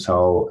 okay, this is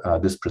how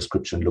this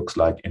prescription looks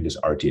like in this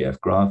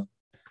RTF graph.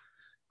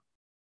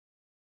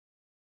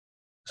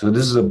 So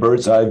this is a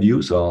bird's eye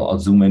view. So I'll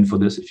zoom in for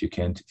this. If you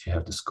can't, if you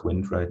have to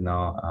squint right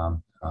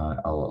now,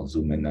 I'll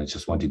zoom in. I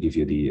just want to give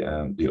you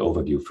the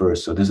overview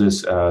first. So this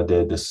is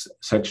this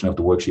section of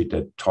the worksheet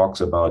that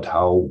talks about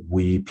how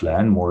we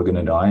plan, Morgan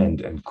and I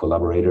and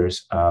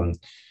collaborators,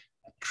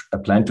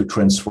 plan to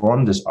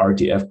transform this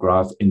RTF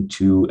graph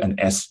into an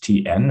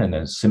STN and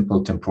a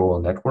simple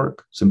temporal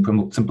network.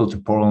 Simple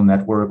temporal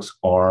networks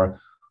are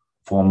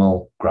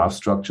formal graph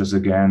structures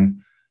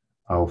again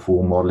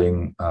for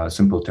modeling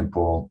simple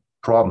temporal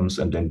problems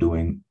and then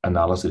doing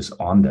analysis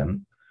on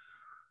them.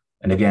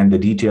 And again, the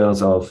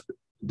details of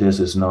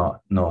this is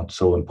not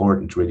so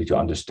important really to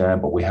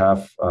understand, but we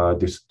have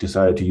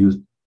decided to use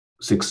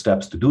 6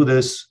 steps to do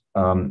this.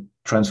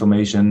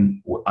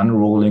 Transformation, we're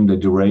unrolling the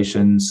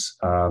durations,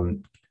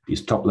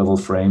 these top level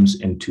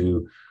frames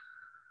into,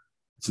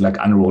 it's like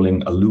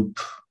unrolling a loop.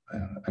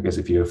 I guess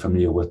if you're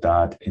familiar with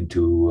that,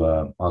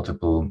 into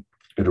multiple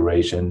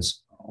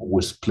iterations.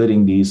 We're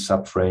splitting these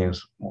subframes,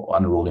 we're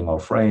unrolling our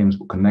frames,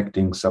 we're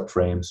connecting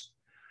subframes.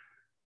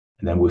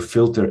 And then we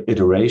filter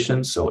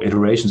iterations. So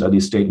iterations are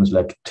these statements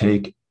like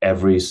take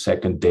every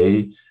second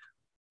day,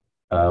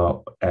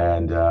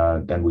 and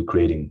then we're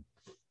creating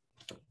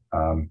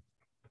time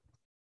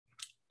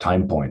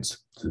points.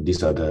 So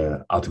these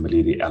are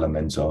ultimately the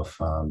elements of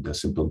the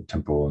simple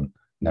temporal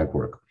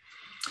network.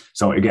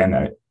 So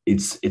again,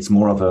 it's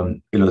more of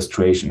an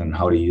illustration on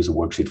how to use a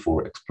worksheet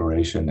for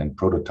exploration and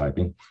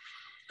prototyping.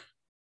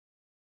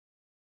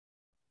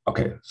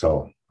 Okay,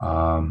 so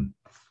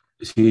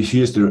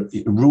here's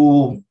the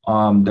rule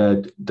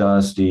that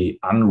does the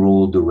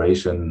unroll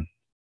duration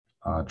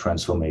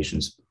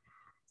transformations.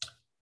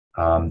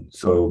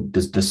 So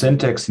the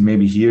syntax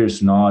maybe here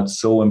is not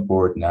so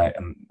important.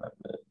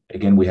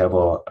 Again, we have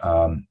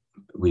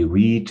we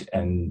read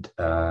and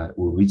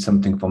we read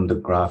something from the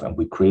graph and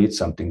we create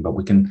something, but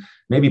we can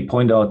maybe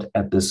point out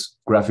at this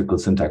graphical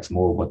syntax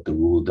more what the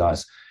rule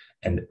does.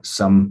 And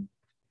some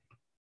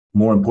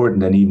more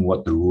important than even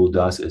what the rule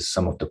does is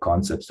some of the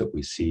concepts that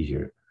we see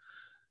here.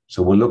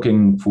 So we're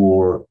looking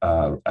for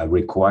a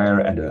require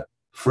and a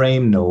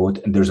frame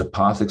node, and there's a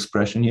path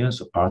expression here.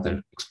 So path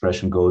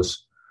expression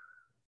goes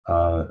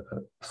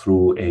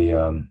through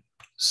a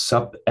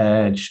sub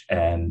edge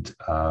and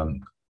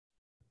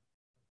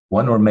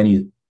one or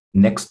many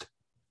next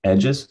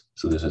edges.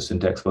 So there's a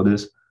syntax for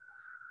this.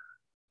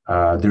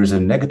 There's a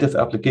negative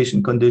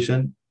application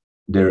condition.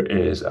 There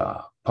is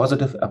a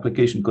positive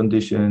application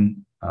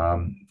condition.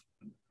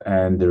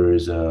 And there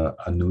is a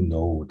new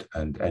node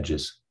and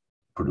edges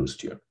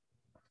produced here.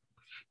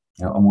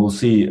 Now, and we'll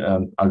see,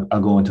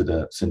 I'll go into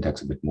the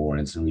syntax a bit more,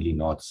 and it's really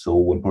not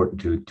so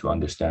important to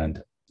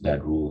understand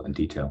that rule in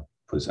detail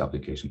for this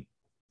application.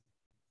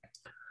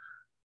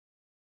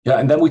 Yeah,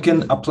 and then we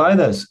can apply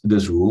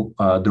this rule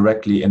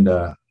directly in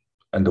the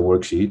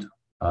worksheet.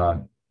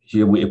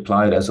 Here we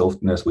apply it as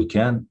often as we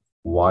can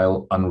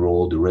while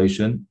unroll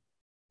duration.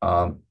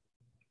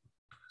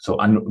 So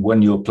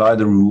when you apply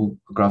the rule,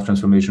 graph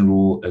transformation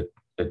rule,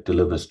 it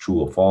delivers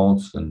true or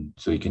false. And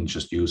so you can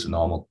just use a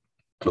normal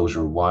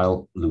closure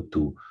while loop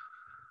to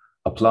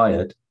apply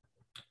it.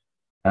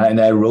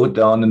 And I wrote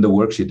down in the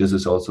worksheet, this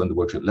is also in the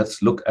worksheet,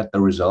 let's look at the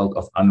result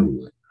of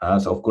unrolling.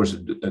 So of course,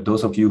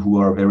 those of you who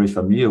are very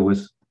familiar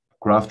with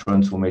graph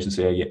transformation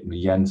say,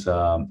 Jens,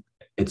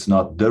 it's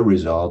not the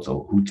result.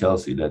 So who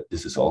tells you that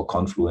this is all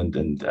confluent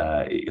and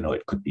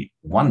it could be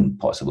one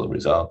possible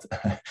result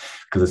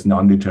because it's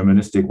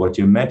non-deterministic what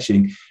you're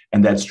matching,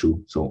 and that's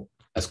true. So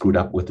I screwed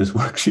up with this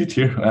worksheet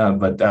here,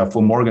 but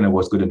for Morgan it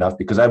was good enough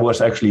because I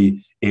was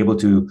actually able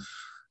to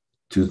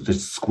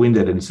just squint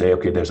it and say,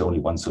 okay, there's only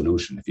one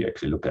solution if you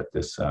actually look at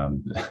this.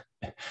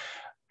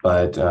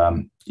 But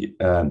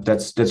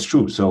that's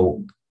true.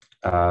 So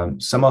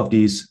some of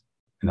these,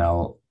 and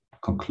I'll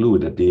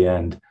conclude at the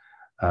end.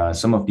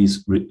 Some of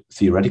these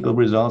theoretical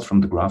results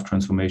from the graph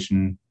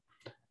transformation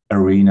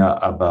arena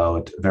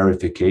about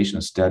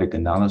verification, static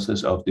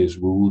analysis of these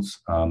rules,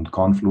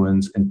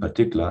 confluence in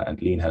particular,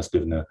 and Lean has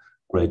given a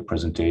great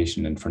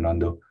presentation, and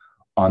Fernando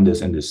on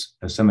this in this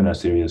seminar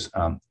series.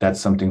 That's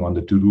something on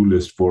the to-do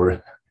list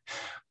for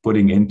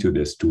putting into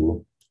this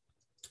tool.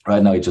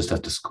 Right now, you just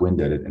have to squint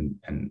at it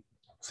and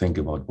think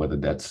about whether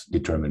that's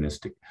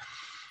deterministic.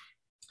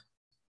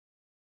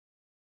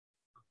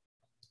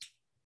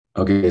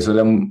 Okay, so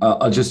then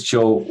I'll just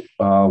show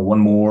one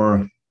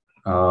more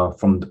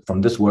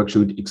from this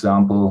worksheet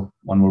example,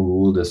 one more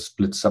rule, the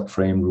split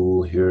subframe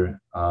rule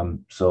here.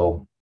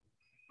 So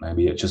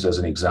maybe just as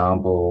an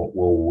example,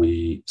 where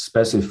we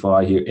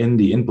specify here in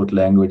the input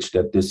language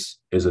that this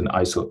is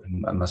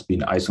must be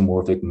an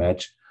isomorphic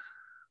match,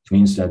 which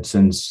means that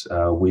since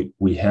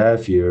we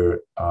have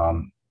here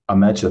a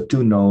match of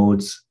two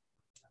nodes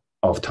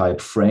of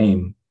type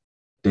frame,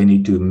 they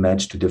need to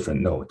match to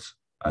different nodes.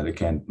 They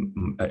can't,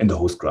 in the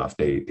host graph,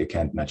 they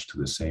can't match to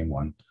the same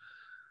one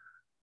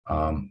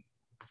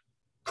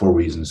for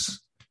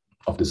reasons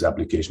of this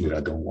application that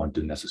I don't want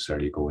to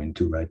necessarily go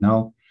into right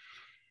now.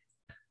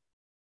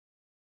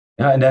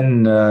 Yeah, and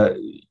then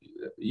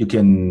you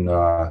can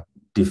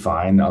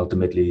define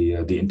ultimately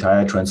the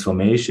entire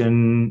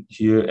transformation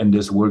here in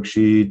this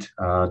worksheet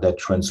that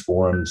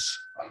transforms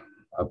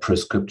a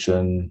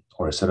prescription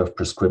or a set of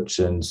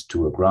prescriptions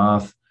to a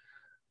graph.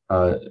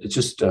 It's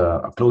just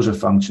a closure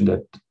function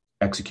that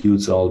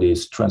executes all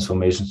these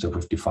transformations that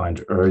we've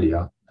defined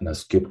earlier, and I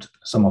skipped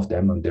some of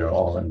them, and they're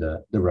all in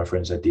the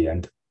reference at the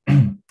end.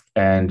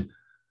 And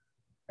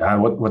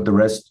what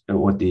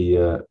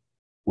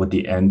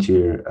the end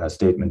here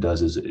statement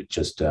does is it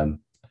just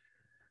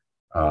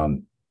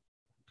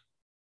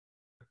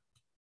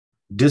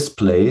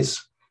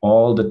displays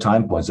all the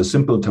time points, a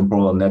simple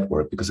temporal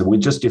network, because if we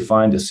just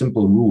defined a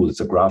simple rule,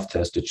 it's a graph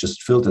test, it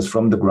just filters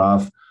from the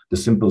graph the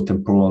simple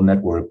temporal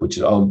network, which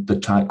is all the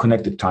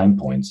connected time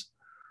points.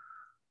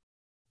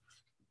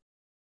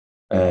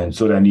 And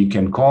so then you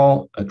can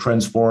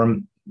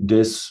transform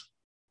this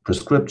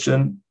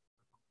prescription,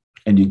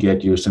 and you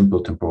get your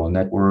simple temporal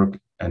network.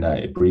 And I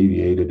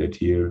abbreviated it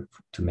here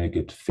to make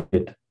it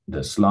fit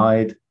the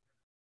slide.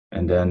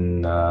 And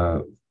then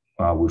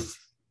we've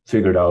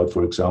figured out,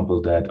 for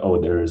example, that, oh,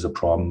 there is a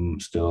problem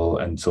still.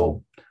 And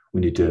so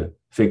we need to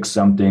fix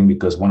something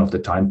because one of the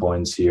time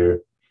points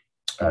here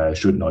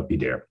should not be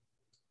there.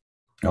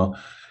 You know?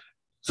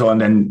 So,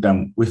 and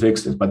then we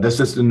fixed it. But this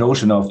is the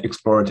notion of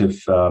explorative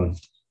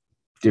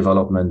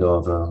development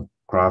of a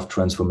graph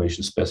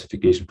transformation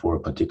specification for a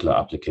particular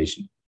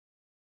application.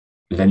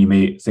 And then you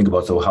may think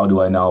about, so how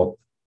do I now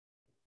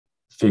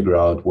figure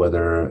out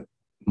whether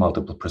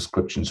multiple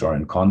prescriptions are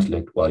in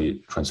conflict? Well,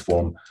 you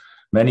transform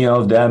many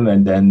of them,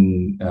 and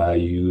then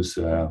use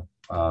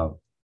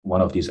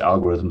one of these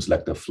algorithms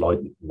like the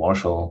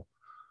Floyd-Warshall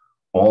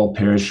all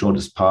pairs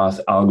shortest path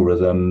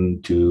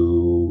algorithm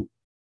to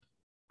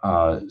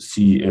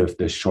see if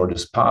the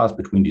shortest path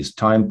between these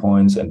time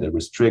points and the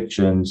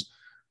restrictions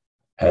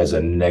has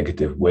a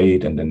negative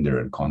weight, and then they're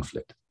in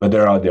conflict. But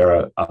there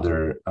are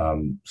other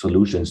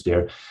solutions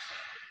there.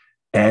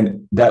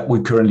 And that we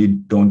currently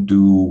don't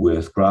do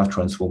with graph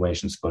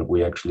transformations, but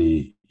we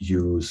actually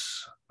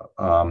use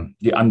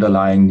the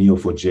underlying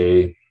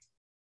Neo4j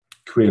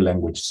query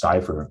language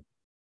cipher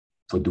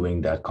for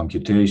doing that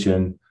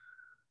computation.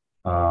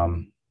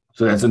 So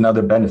that's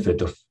another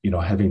benefit of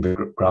having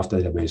the graph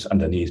database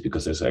underneath,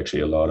 because there's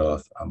actually a lot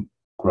of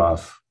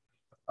graph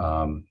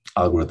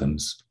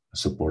algorithms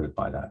supported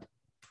by that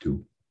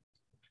too.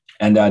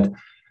 And that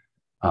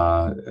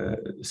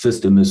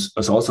system is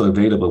also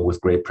available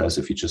with GRapepress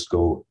if you just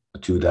go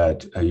to that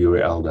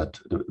URL that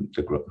the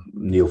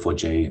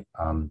Neo4j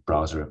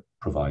browser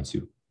provides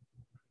you.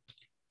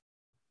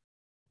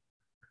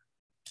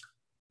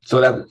 So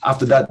that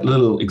after that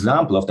little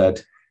example of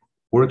that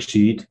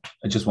worksheet,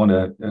 I just want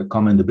to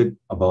comment a bit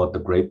about the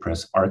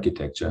GRapepress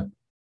architecture,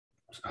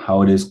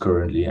 how it is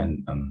currently,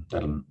 and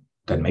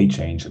that may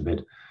change a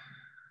bit.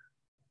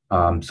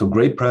 So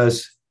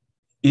GRapepress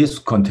is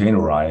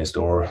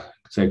containerized, or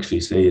to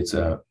actually say it's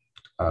the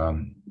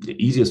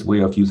easiest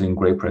way of using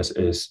GRapepress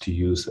is to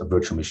use a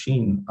virtual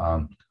machine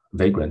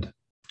vagrant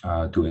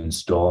to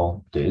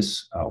install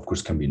this. Of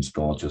course, can be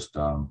installed just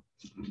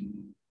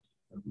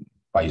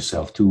by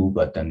yourself too,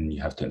 but then you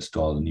have to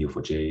install the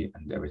Neo4j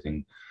and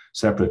everything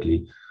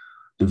separately.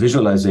 The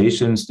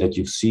visualizations that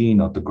you've seen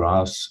of the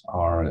graphs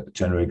are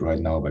generated right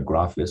now by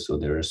Graphviz, so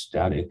they're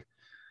static.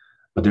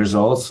 But there's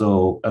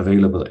also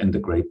available in the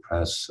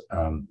GRapepress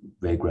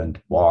vagrant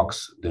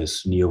box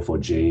this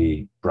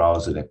Neo4j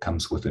browser that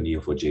comes with the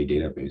Neo4j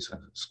database, a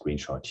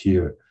screenshot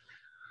here.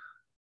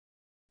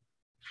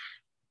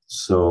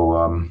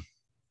 So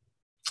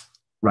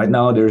right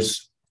now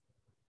there's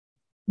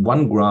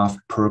one graph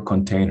per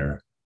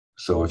container.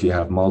 So if you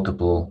have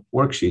multiple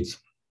worksheets,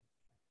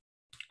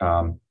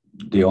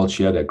 they all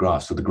share that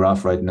graph. So the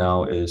graph right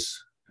now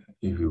is,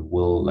 if you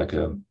will, like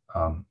a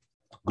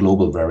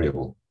global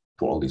variable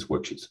for all these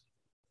worksheets.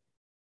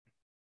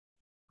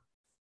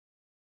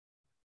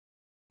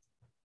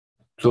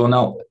 So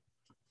now,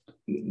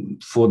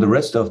 for the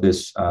rest of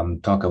this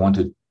talk, I want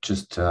to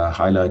just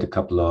highlight a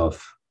couple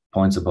of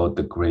points about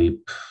the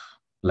GRaPE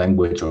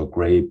language or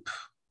GRaPE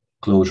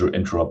closure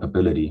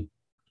interoperability.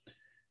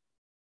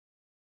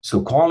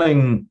 So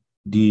calling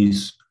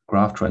these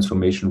graph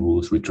transformation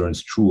rules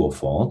returns true or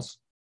false,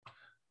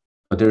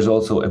 but there's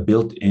also a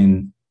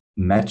built-in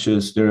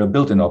matches. There are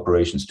built-in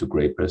operations to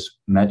GRaPepress.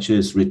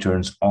 Matches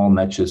returns all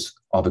matches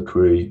of a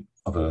query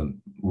of a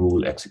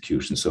rule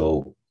execution.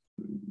 So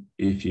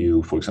if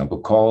you, for example,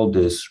 call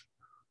this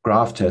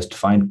graph test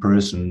find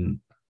person,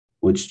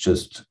 which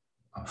just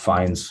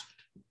finds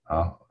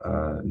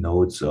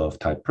nodes of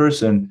type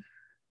person,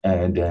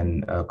 and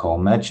then call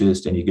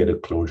matches, then you get a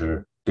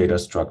closure data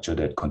structure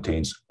that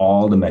contains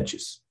all the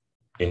matches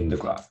in the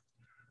graph.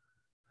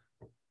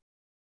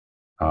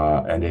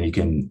 And then you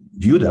can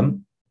view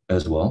them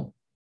as well.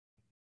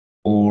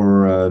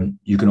 Or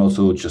you can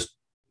also just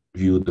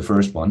view the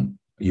first one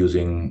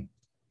using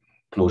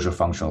closure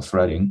functional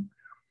threading.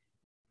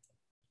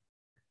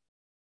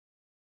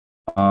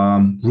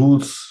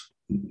 Rules,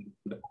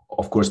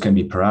 of course, can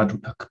be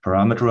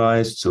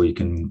parameterized. So you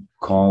can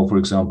call, for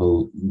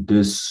example,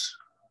 this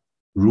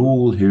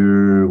rule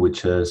here,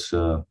 which has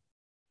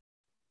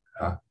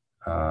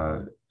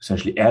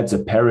essentially adds a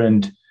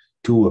parent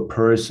to a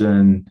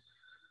person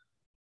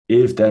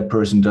if that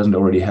person doesn't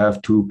already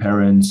have two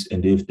parents,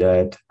 and if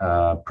that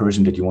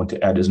person that you want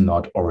to add is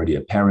not already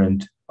a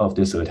parent of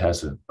this, so it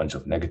has a bunch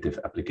of negative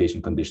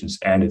application conditions,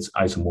 and it's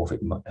isomorphic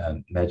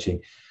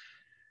matching.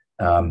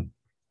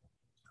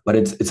 But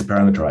it's a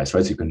parameterized,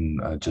 right? So you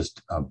can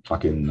just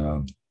plug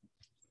in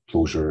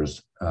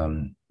closures,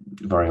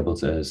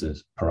 variables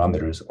as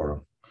parameters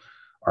or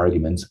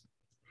arguments.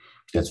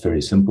 That's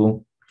very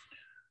simple.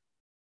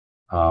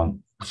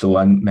 So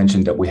I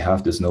mentioned that we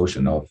have this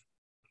notion of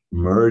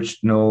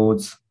merged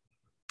nodes.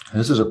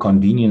 This is a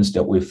convenience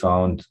that we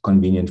found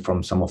convenient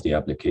from some of the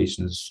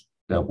applications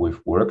that we've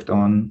worked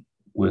on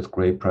with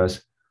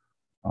GRapepress.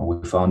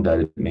 We found that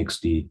it makes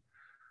the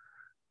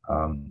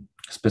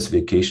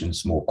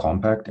specifications more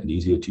compact and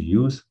easier to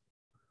use.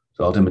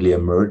 So ultimately, a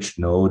merged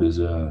node is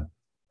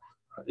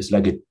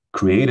like a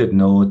created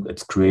node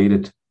that's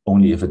created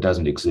only if it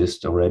doesn't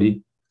exist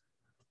already.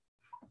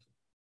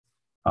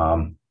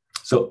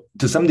 So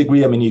to some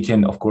degree, I mean, you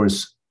can, of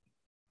course,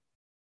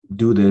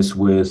 do this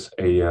with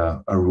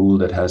a rule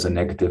that has a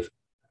negative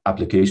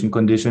application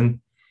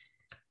condition.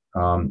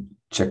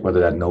 Check whether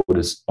that node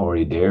is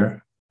already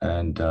there,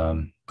 and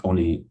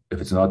only if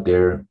it's not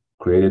there,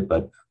 create it.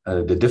 But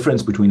the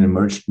difference between a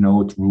merged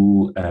node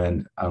rule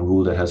and a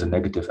rule that has a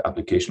negative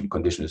application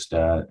condition is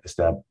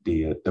that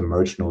the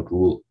merged node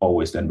rule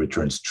always then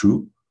returns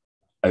true.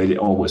 It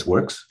always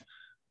works,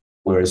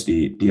 whereas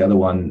the other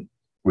one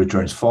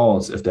returns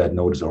false if that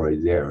node is already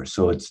there.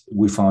 So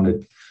we found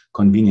it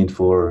convenient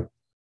for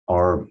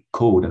our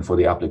code and for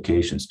the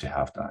applications to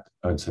have that.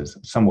 It's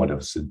somewhat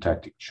of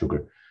syntactic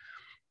sugar.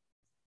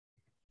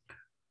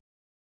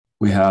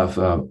 We have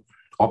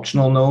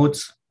optional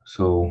nodes.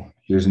 So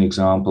here's an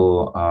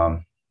example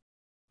of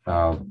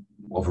a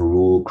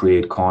rule: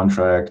 create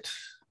contract.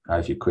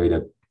 If you create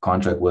a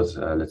contract with,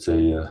 let's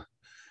say,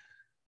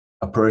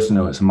 a person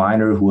who is a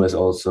minor who has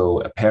also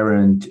a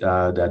parent,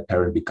 that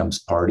parent becomes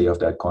party of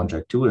that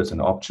contract too. It's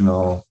an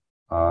optional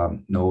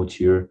node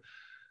here.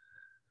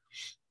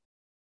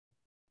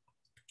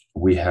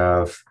 We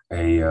have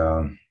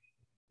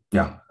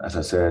as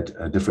I said,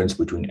 a difference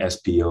between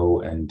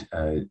SPO and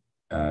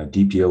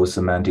DPO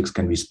semantics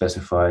can be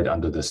specified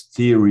under this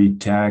theory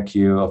tag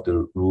here of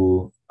the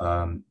rule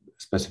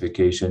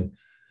specification.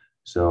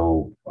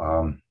 So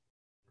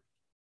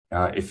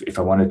if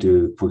I wanted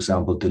to, for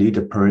example, delete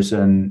a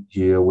person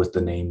here with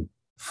the name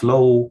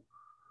Flo,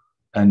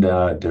 and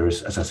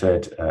there's, as I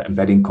said,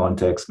 embedding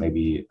context,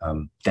 maybe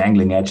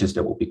dangling edges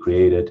that will be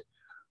created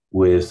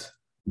with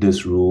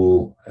this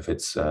rule. If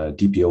it's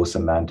DPO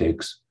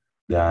semantics,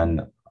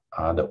 then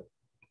that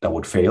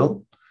would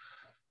fail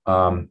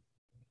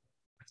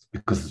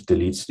because it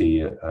deletes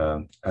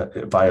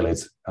it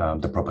violates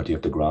the property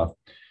of the graph.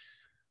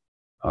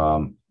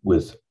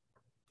 With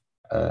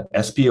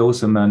SPO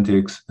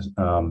semantics,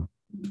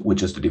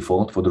 which is the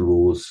default for the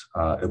rules,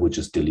 it would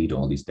just delete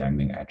all these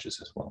dangling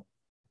edges as well.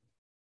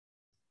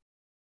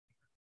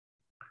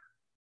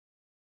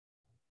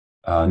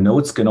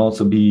 Nodes can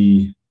also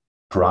be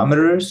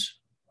parameters.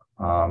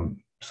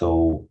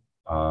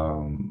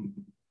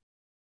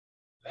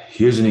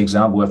 Here's an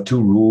example. We have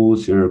two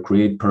rules here: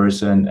 create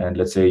person, and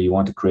let's say you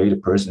want to create a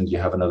person. You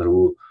have another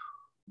rule: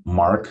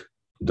 mark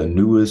the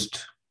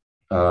newest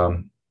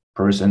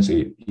person. So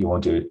you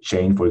want to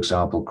chain, for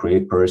example,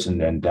 create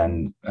person, and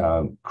then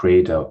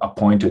create a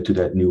pointer to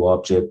that new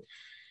object.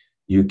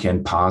 You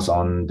can pass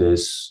on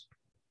this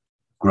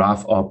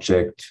graph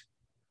object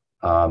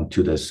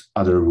to this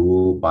other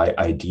rule by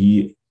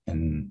ID.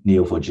 In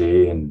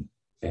Neo4j and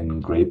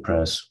in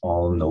GRapepress,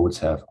 all nodes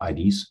have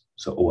IDs.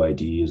 So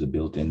OID is a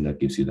built-in that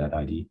gives you that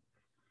ID.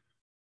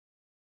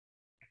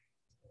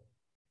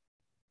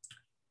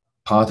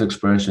 Path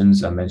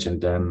expressions, I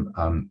mentioned them.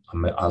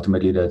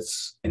 Ultimately,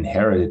 that's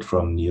inherited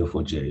from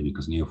Neo4j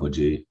because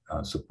Neo4j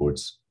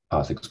supports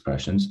path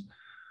expressions.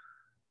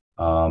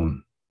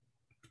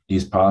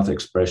 These path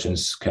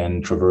expressions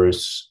can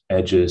traverse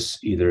edges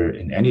either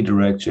in any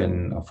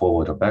direction, a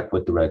forward or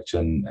backward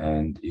direction,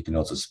 and you can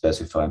also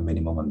specify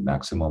minimum and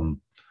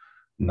maximum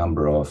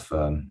number of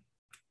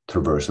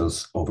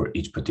traversals over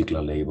each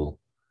particular label.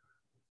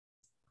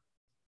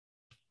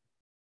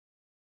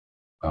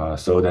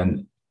 So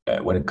then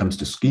when it comes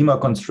to schema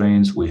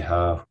constraints, we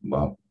have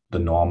the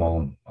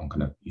normal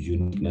kind of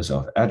uniqueness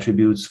of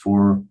attributes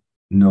for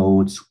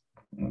nodes,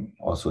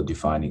 also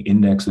defining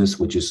indexes,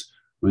 which is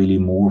really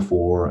more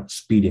for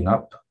speeding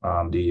up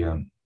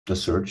the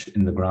search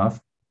in the graph.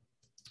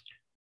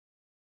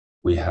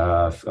 We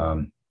have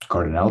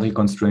cardinality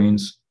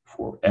constraints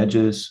for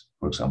edges,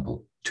 for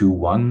example, 2,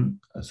 1.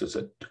 So it's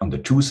on the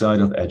 2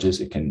 side of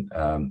edges, it can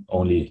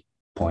only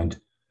point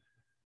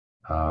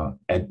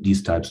at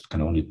these types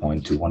can only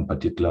point to one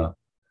particular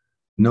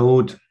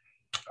node.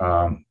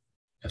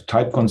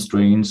 Type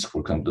constraints,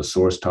 for example, the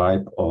source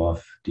type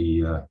of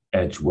the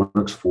edge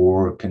works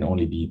for can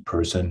only be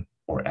person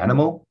or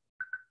animal.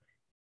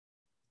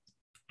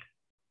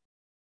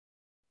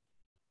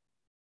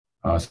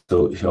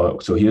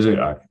 So here's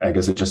I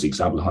guess it's just an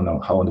example of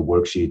how on the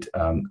worksheet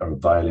a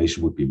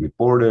violation would be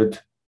reported.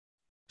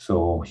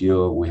 So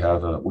here we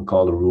have we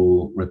call the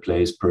rule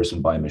replace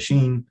person by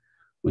machine,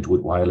 which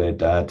would violate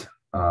that.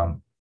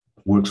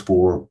 Works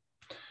for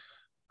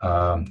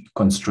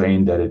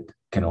constraint that it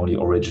can only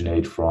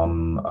originate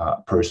from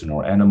a person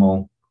or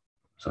animal.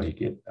 So you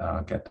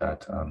get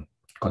that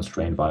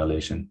constraint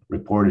violation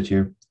reported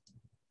here.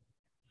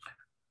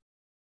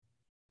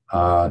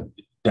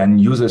 Then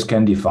users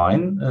can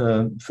define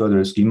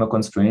further schema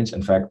constraints.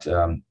 In fact,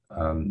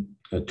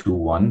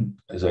 2.1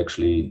 is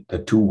actually the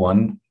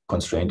 2.1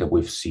 constraint that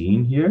we've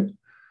seen here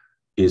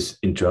is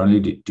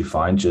internally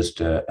defined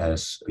just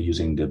as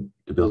using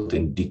the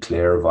built-in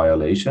declare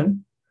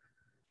violation.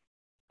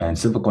 And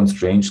simple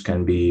constraints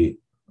can be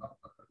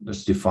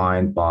just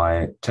defined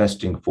by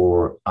testing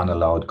for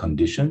unallowed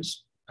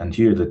conditions. And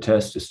here the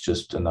test is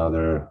just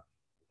another,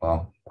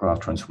 well, graph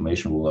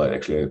transformation rule,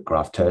 actually a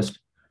graph test.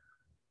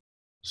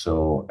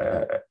 So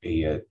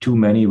a too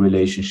many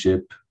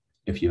relationship,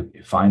 if you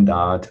find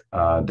that,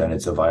 then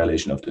it's a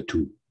violation of the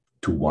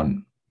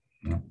 2.1.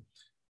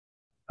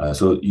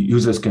 So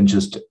users can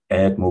just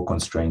add more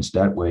constraints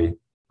that way.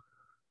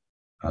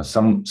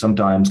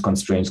 Sometimes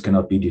constraints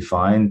cannot be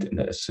defined in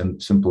a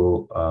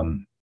simple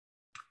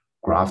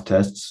graph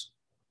tests.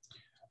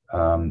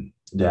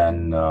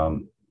 Then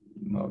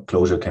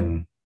closure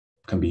can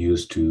be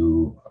used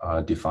to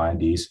define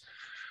these.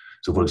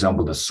 So for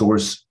example, the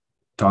source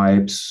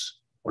types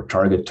or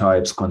target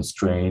types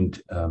constraint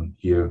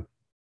here,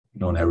 you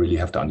don't really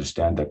have to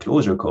understand the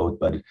closure code,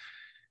 but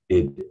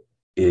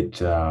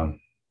it's a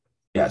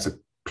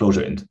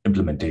closure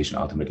implementation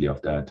ultimately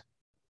of that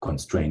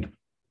constraint.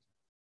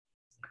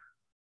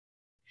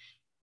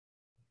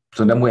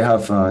 So then we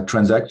have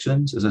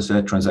transactions, as I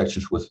said,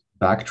 transactions with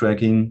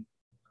backtracking.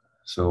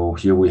 So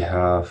here we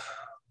have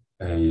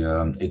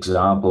a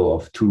example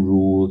of two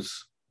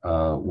rules,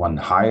 one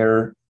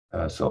hire.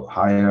 So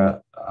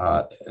hire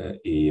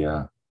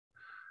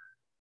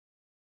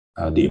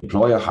the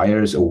employer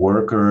hires a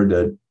worker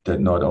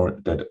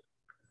that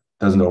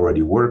doesn't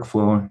already work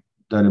for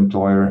that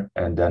employer,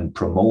 and then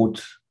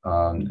promotes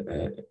one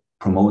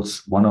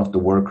of the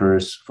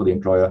workers for the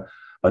employer,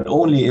 but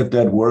only if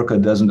that worker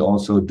doesn't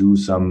also do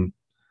some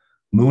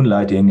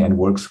moonlighting and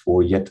works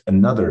for yet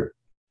another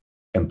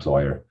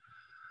employer.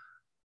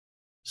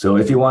 So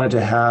if you wanted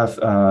to have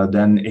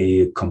then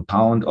a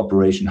compound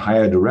operation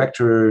hire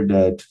director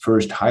that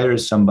first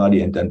hires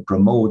somebody and then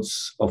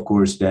promotes, of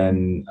course,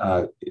 then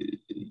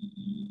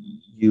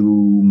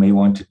you may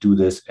want to do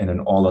this in an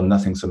all or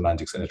nothing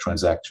semantics in a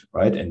transaction,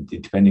 right? And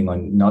depending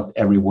on not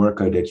every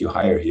worker that you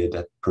hire here,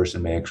 that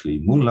person may actually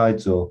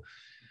moonlight. So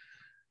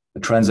the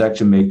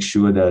transaction makes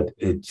sure that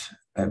it,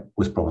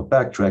 with proper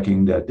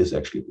backtracking, that this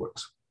actually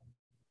works.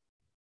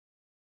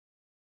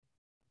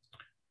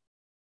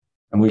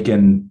 And we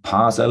can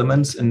pass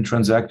elements in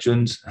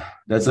transactions.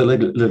 That's a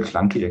little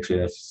clunky, actually.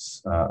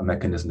 That's a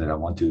mechanism that I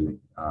want to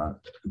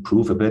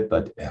improve a bit,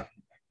 but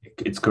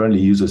it currently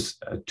uses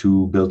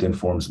two built-in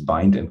forms,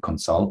 bind and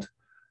consult.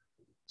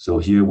 So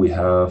here we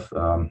have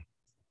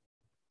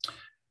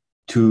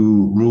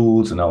two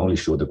rules, and I only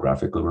show the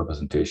graphical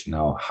representation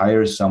now.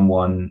 Hire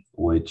someone,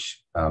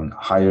 which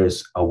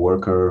hires a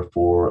worker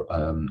for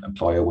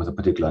employer with a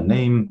particular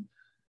name,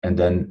 and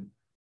then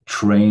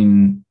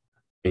train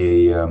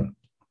a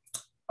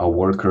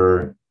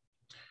worker,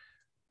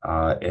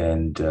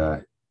 and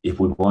if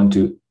we want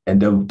to,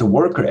 and the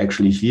worker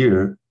actually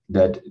here,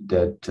 that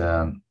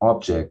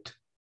object,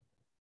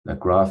 the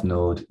graph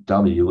node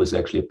W is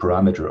actually a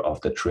parameter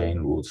of the train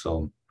rule.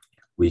 So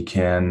we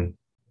can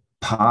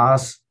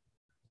pass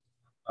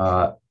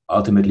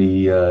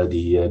ultimately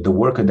the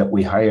worker that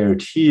we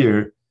hired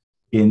here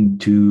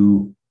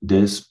into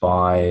this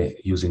by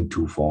using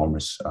two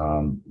forms,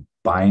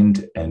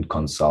 bind and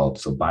consult.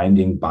 So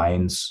binding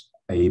binds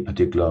a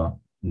particular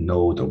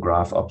node or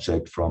graph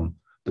object from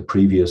the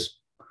previous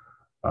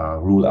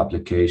rule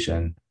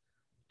application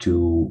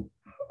to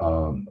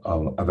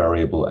a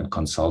variable, and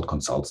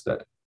consults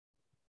that.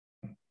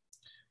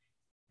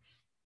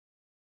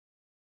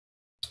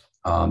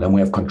 Then we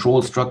have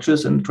control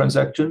structures in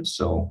transactions.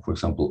 So for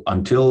example,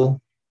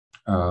 until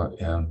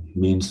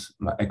means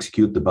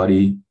execute the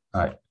body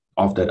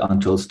of that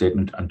until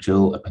statement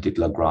until a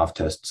particular graph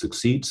test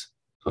succeeds.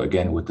 So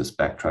again, with this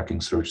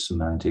backtracking search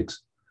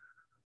semantics.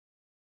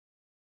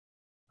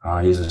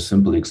 Here's a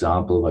simple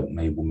example, but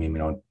maybe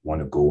not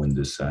want to go in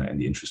this in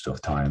the interest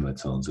of time.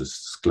 Let's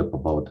just skip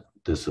about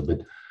this a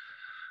bit.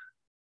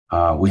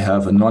 We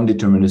have a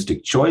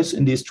non-deterministic choice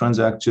in these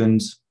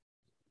transactions.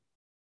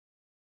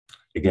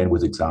 Again,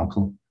 with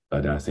example,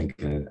 but I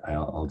think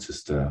I'll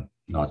just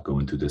not go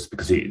into this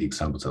because the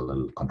examples are a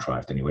little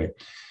contrived anyway.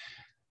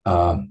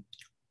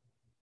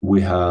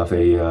 We have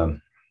a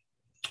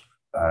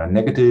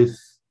negative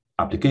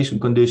application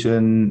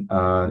condition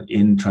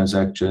in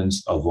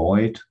transactions,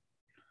 avoid.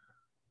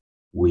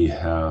 We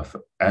have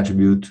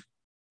attribute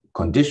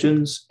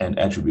conditions and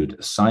attribute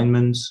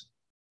assignments.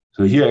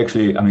 So here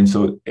actually, I mean,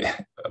 so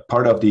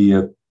part of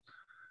the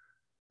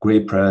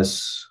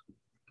GRapepress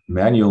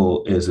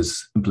manual is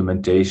this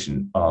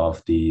implementation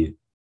of the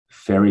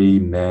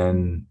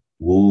ferryman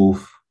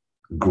wolf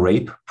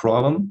grape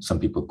problem. Some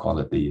people call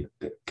it the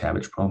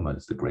cabbage problem, but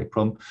it's the grape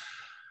problem.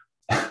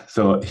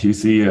 So you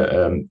see,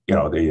 you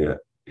know,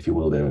 if you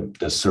will,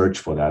 the search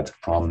for that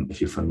problem, if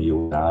you're familiar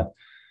with that.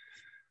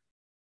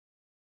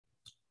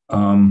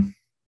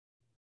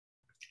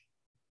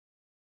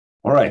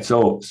 All right,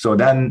 so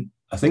then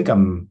I think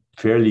I'm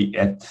fairly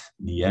at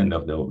the end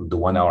of the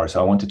 1 hour. So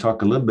I want to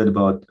talk a little bit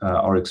about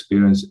our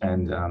experience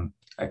and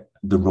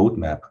the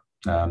roadmap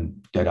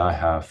that I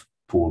have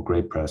for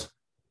GRAPEpress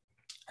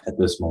at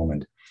this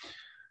moment.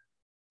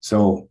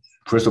 So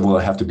first of all,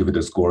 I have to give it a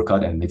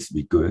scorecard, and it needs to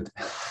be good.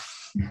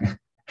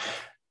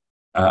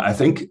 I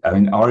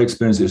mean, our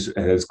experience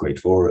is great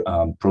for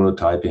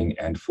prototyping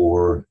and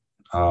for,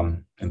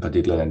 in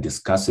particular, and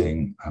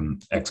discussing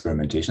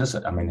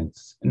experimentations. I mean, it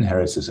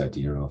inherits this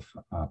idea of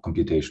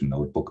computation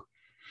notebook.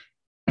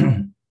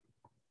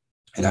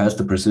 It has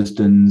the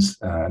persistence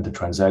and the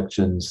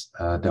transactions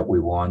that we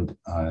want.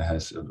 It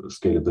has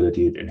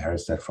scalability. It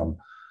inherits that from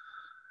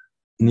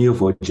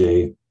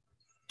Neo4j.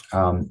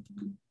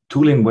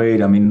 Tooling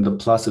weight, I mean, the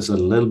plus is a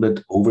little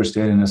bit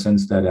overstated in the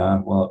sense that,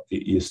 well,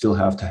 you still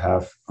have to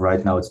have,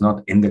 right now, it's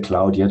not in the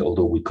cloud yet,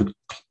 although we could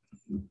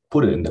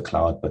put it in the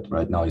cloud, but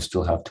right now you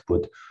still have to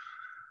put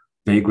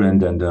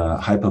Vagrant and a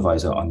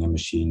hypervisor on your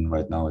machine.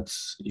 Right now,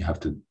 you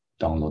have to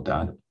download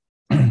that.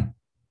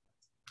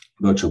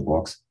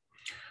 VirtualBox.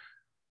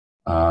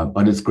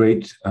 But it's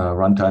great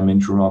runtime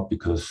interop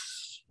because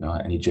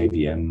any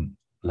JVM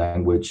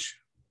language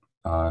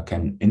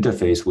can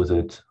interface with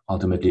it.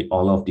 Ultimately,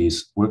 all of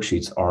these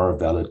worksheets are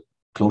valid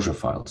Clojure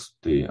files.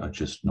 They are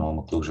just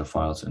normal Clojure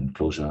files, and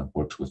Clojure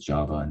works with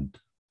Java and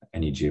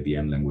any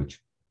JVM language.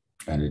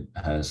 And it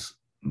has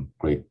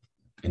great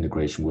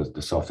integration with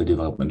the software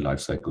development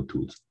lifecycle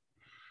tools.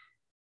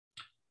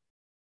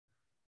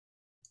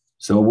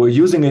 So we're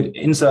using it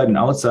inside and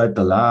outside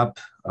the lab.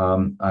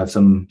 I have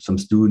some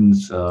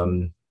students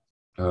who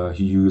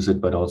use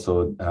it, but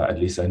also at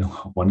least I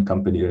know one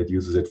company that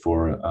uses it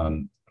for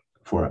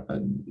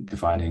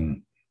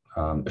defining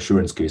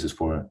assurance cases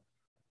for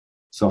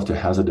software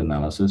hazard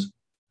analysis.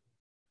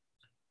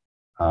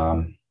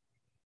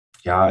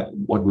 Yeah,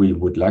 what we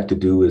would like to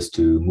do is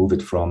to move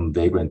it from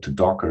Vagrant to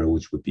Docker,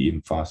 which would be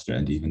even faster,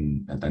 and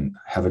then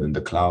have it in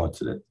the cloud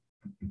so that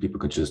people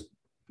could just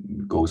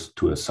go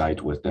to a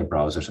site with their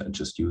browsers and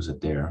just use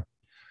it there.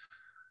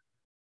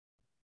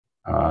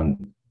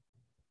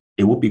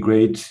 It would be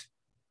great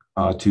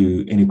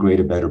to integrate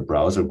a better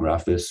browser.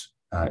 Graphis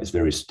is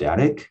very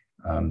static.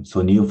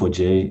 So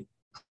Neo4j,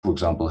 for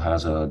example,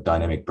 has a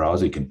dynamic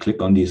browser. You can click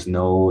on these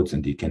nodes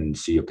and you can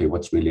see, okay,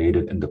 what's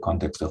related in the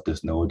context of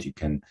this node. You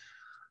can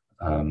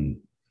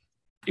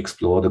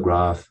explore the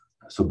graph.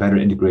 So better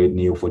integrate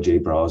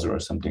Neo4j browser or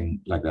something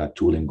like that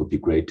tooling would be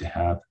great to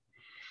have.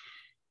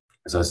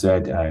 As I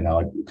said, now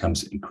it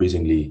becomes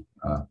increasingly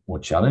more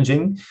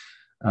challenging,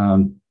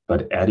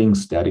 but adding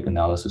static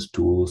analysis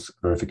tools,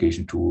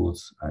 verification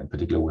tools, in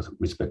particular with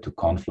respect to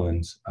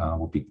Confluence,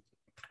 would be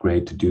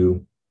great to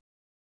do.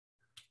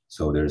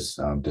 So there's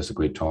a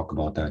great talk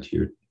about that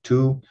here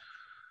too.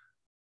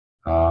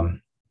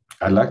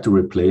 I'd like to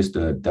replace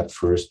the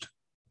depth-first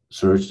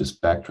search, this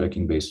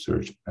backtracking-based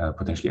search,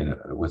 potentially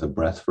with a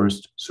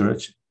breadth-first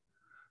search.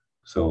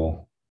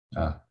 So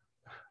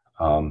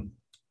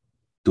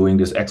doing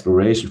this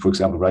exploration, for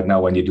example, right now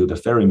when you do the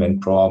ferryman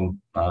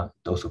problem,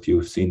 those of you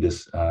who've seen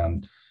this,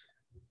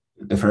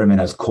 the ferryman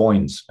has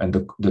coins, and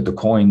the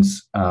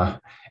coins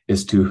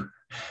is to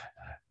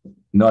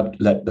not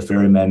let the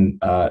ferryman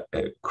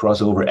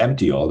cross over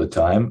empty all the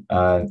time.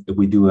 If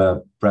we do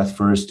a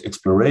breadth-first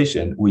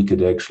exploration, we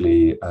could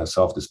actually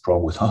solve this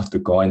problem without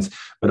the coins.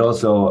 But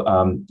also,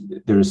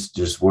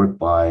 there's work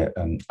by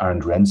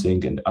Arnd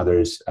Rensing and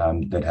others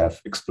that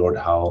have explored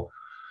how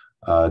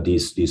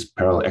these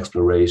parallel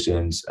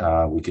explorations,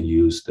 we can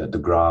use the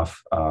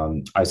graph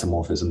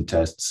isomorphism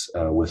tests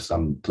with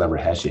some clever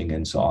hashing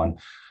and so on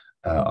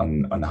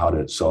how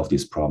to solve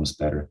these problems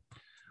better.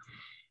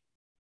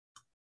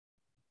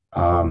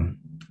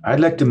 I'd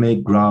like to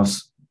make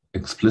graphs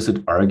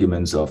explicit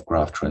arguments of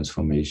graph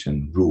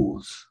transformation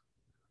rules,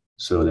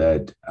 so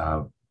that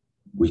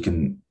we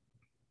can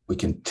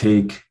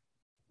take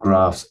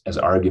graphs as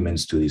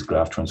arguments to these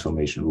graph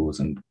transformation rules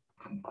and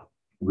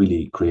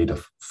really create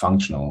a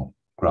functional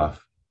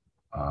graph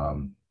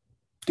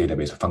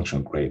database, a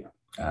functional GRAPE.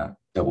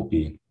 That will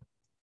be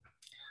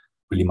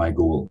really my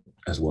goal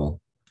as well.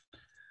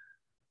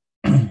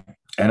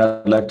 And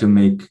I'd like to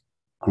make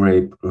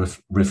GRAPE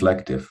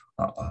reflective,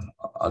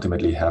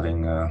 ultimately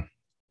having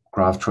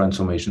graph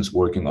transformations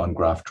working on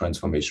graph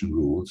transformation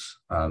rules.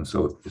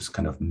 So this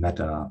kind of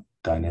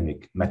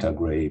dynamic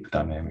GRAPE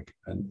dynamic,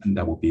 and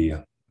that would be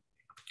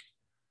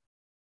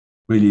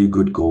really a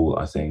good goal,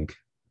 I think.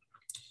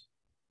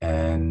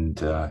 And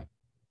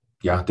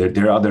yeah,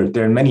 there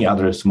are many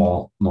other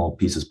small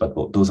pieces, but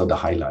those are the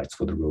highlights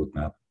for the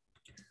roadmap.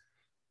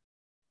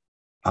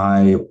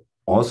 I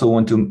also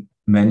want to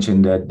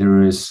mention that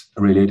there is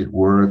related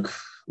work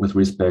with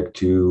respect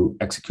to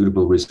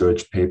executable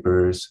research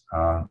papers,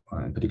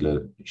 in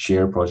particular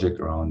share project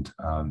around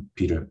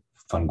Peter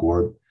van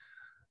Gorp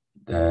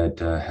that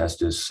has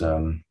this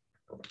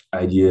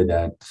idea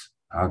that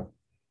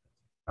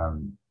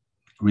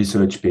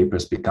research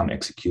papers become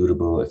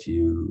executable if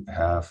you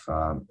have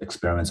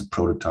experiments and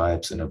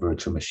prototypes in a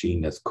virtual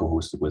machine that's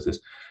co-hosted with this.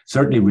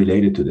 Certainly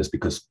related to this,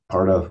 because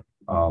part of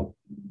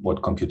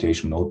what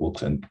computation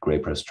notebooks and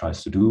GRapepress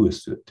tries to do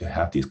is to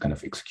have these kind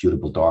of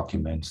executable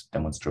documents,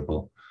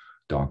 demonstrable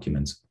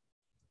documents.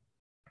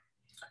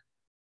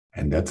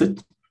 And that's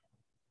it.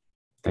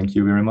 Thank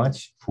you very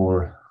much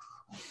for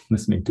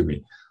listening to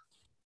me.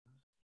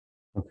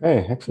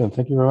 Okay, excellent.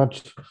 Thank you very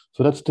much.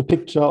 So that's the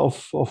picture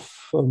of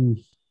the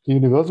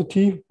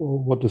university,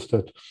 or what is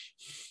that?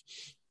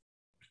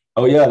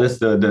 Oh yeah, that's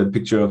the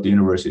picture of the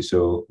university.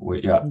 So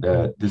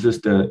this is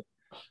the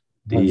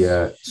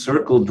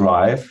circle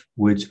drive,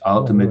 which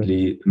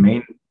ultimately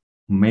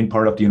main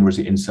part of the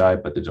university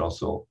inside, but it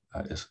also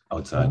is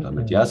outside of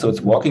it. Yeah, so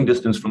it's walking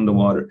distance from the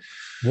water.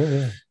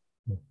 Yeah.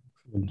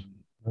 Excellent.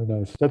 Very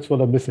nice. That's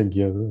what I'm missing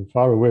here,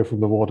 far away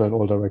from the water in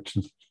all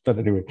directions. But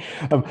anyway,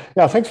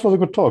 yeah, thanks for the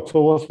good talk.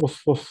 So it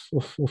was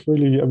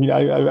really, I mean,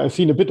 I've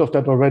seen a bit of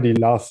that already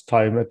last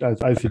time at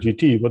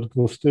ICGT, but it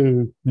was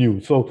still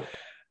new. So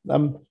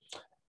I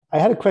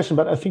had a question,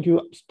 but I think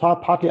you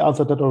partly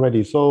answered that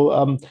already.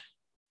 So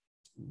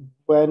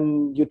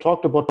when you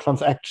talked about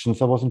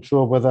transactions, I wasn't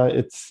sure whether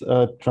it's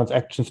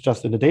transactions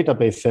just in the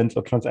database sense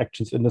or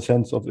transactions in the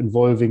sense of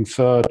involving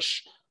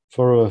search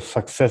for a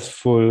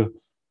successful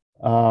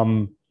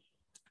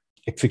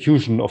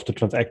execution of the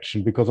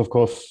transaction, because of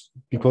course,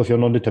 because you're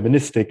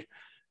non-deterministic,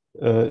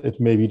 it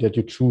may be that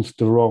you choose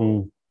the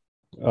wrong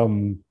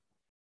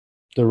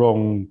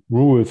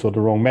rules or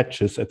the wrong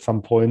matches at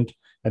some point,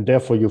 and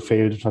therefore you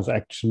fail the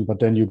transaction, but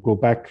then you go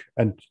back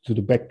and do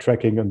the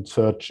backtracking and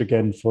search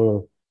again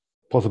for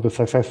possible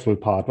successful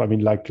part. I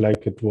mean, like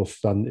it was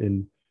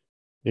done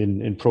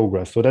in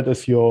progress. So that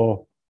is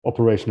your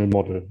operational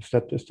model. Is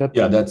that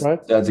yeah, that's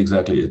right? That's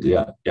exactly it.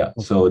 Yeah. Okay.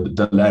 So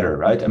the latter,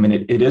 right? I mean,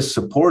 it is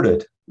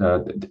supported.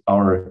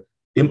 Our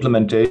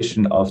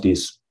implementation of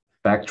these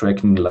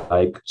backtracking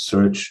like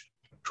search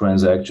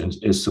transactions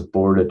is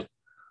supported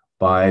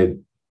by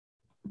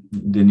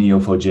the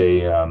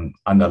Neo4j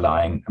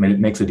underlying. I mean, it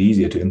makes it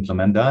easier to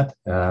implement that.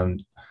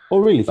 Oh,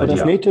 really? So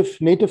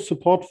there's native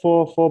support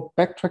for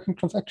backtracking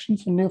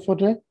transactions in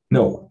Neo4j?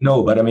 No,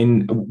 but I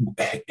mean,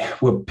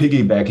 we're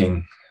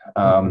piggybacking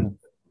on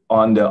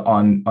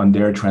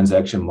their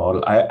transaction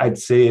model. I'd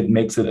say it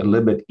makes it a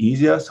little bit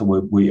easier. So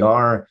we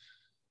are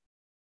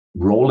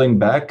rolling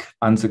back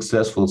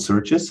unsuccessful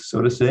searches,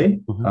 so to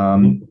say.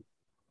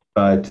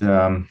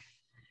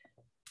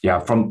 Yeah,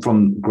 from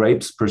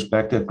GRaPe's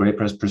perspective,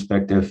 GRapepress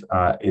perspective,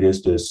 it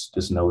is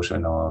this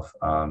notion of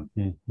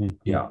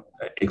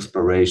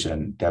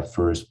exploration, depth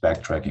first,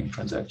 backtracking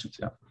transactions.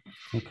 Yeah.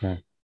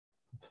 Okay.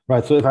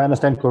 Right. So if I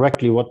understand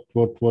correctly, what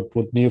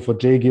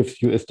Neo4j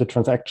gives you is the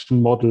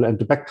transaction model and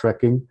the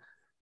backtracking,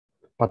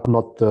 but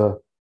not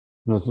the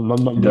not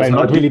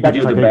really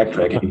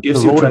backtracking. It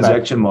gives you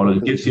transaction model.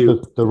 It gives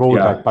you the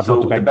rollback, but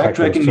so not the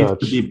backtracking needs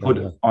to be put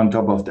yeah. on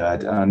top of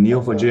that.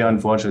 Neo4j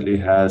unfortunately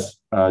has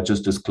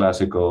just this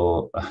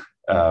classical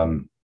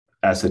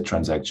asset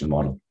transaction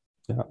model.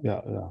 Yeah.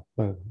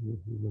 Well,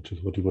 which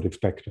is what you would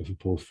expect, I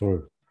suppose,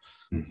 for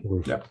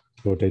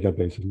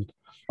databases.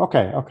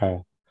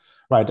 Okay.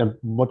 Right. And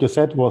what you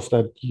said was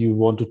that you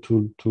wanted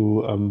to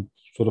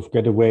sort of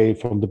get away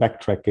from the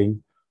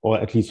backtracking,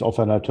 or at least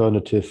offer an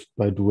alternative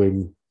by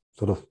doing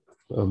sort of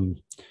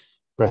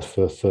breadth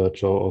first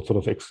search or sort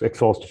of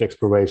exhaustive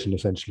exploration,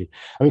 essentially.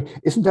 I mean,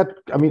 isn't that?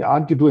 I mean,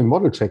 aren't you doing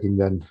model checking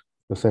then,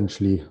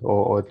 essentially,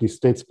 or at least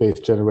state space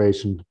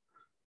generation,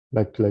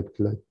 like in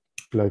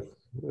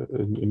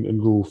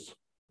Groove?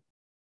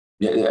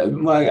 Yeah,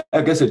 well,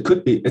 I guess it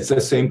could be. It's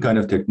the same kind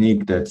of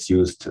technique that's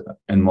used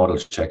in model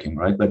checking,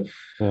 right? But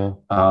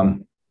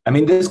I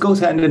mean, this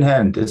goes hand in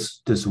hand.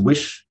 This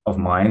wish of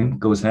mine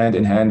goes hand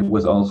in hand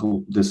with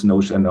also this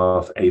notion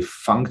of a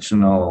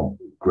functional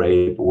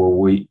GRaPE,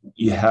 where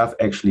you have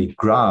actually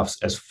graphs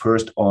as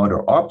first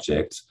order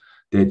objects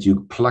that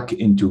you plug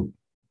into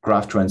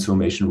graph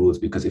transformation rules.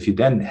 Because if you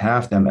then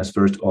have them as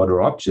first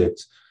order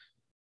objects,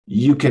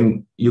 you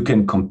can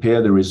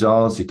compare the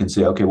results. You can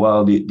say, okay,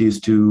 well,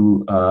 these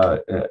two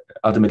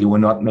ultimately we're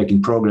not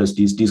making progress.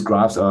 These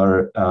graphs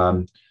are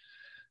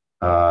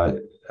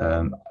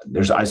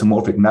there's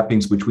isomorphic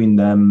mappings between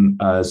them.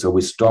 So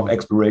we stop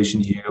exploration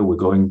here. We're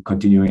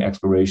continuing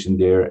exploration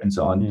there, and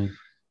so on.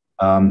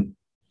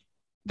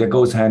 That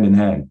goes hand in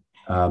hand.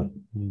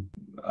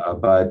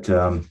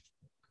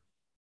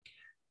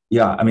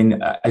 Yeah, I mean,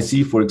 I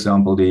see, for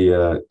example,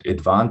 the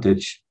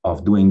advantage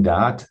of doing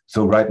that.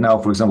 So right now,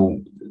 for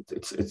example,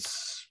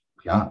 it's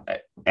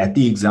at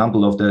the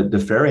example of the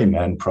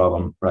ferryman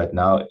problem right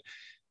now.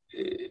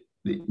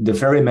 The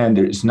ferryman,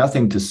 there is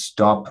nothing to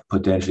stop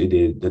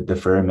potentially the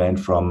ferryman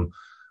from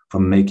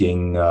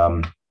making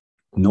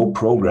no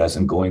progress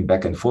and going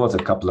back and forth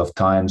a couple of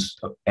times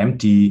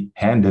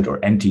empty-handed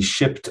or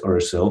empty-shipped or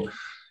so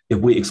if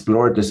we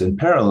explored this in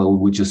parallel,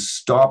 we just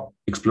stop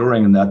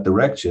exploring in that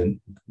direction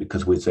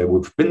because we say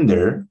we've been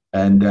there,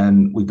 and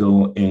then we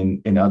go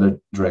in other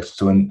directions.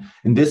 So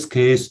in this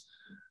case,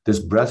 this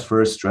breadth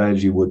first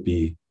strategy would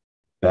be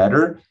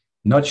better.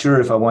 Not sure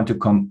if I want to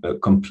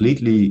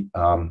completely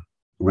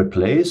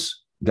replace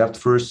depth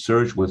first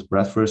search with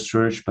breadth first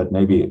search, but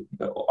maybe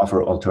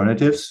offer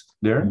alternatives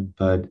there.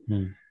 But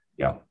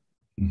yeah.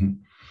 Mm-hmm.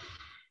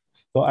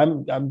 So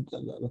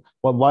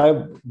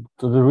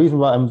the reason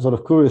why I'm sort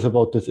of curious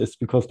about this is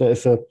because there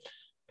is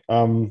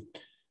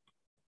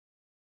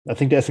I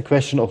think there's a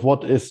question of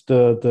what is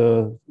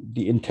the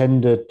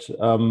intended,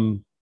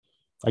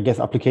 I guess,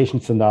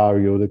 application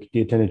scenario, the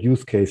intended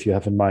use case you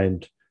have in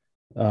mind.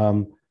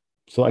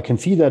 So I can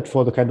see that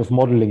for the kind of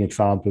modeling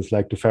examples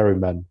like the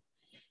ferryman,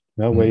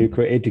 where you're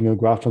creating a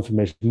graph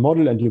transformation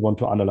model and you want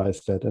to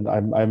analyze that. And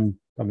I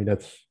mean,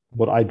 that's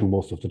what I do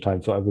most of the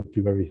time. So I would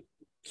be very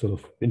sort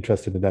of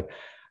interested in that.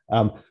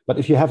 But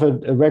if you have a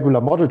regular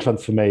model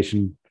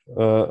transformation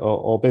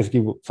or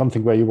basically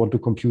something where you want to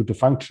compute the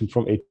function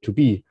from A to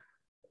B,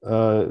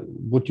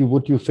 would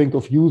you think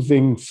of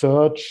using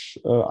search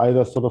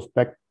either sort of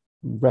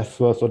breadth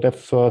first or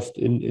depth first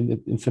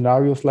in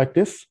scenarios like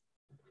this?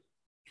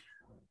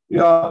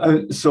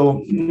 Yeah,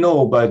 so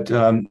no, but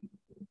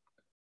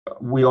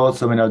we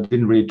also, I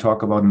didn't really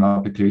talk about an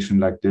application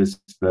like this,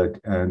 but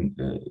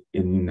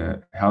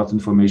in health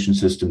information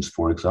systems,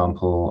 for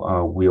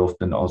example, we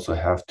often also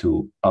have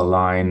to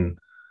align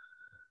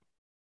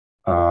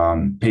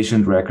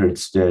patient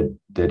records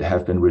that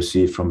have been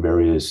received from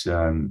various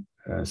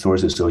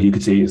sources. So you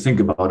could say,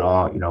 think about,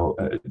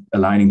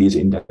 aligning these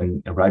in,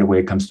 and right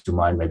away comes to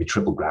mind maybe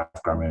triple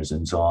graph grammars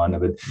and so on.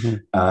 But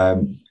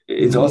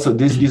it's also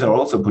these are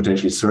also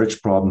potentially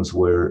search problems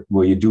where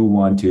you do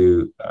want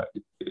to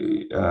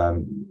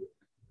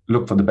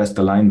look for the best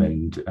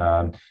alignment.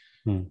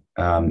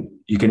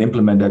 You can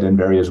implement that in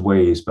various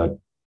ways, but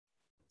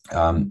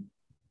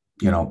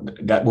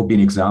that would be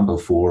an example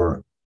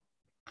for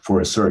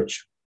a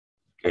search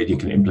that you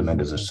can implement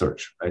as a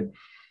search, right?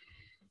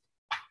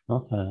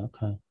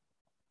 Okay.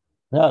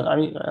 Yeah, I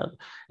mean,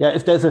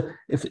 if there's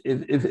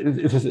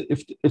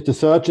if the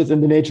search is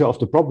in the nature of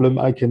the problem,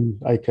 I can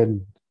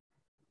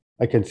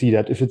see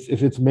that. If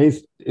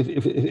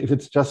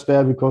it's just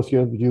there because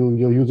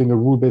you're using a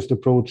rule-based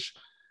approach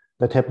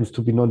that happens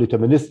to be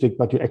non-deterministic,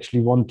 but you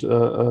actually want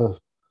a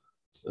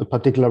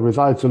particular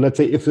result. So let's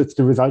say if it's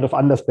the result of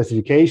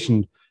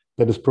under-specification,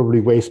 that is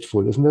probably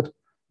wasteful, isn't it?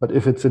 But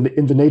if it's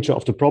in the nature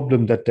of the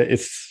problem that there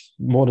is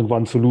more than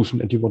one solution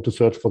and you want to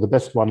search for the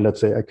best one, let's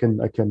say, I can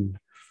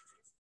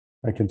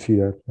see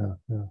that.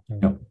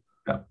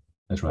 Yeah,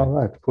 that's right. All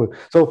right, cool.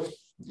 So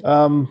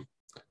I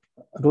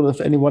don't know if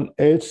anyone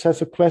else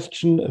has a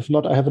question. If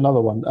not, I have another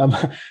one,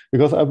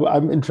 because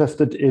I'm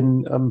interested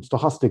in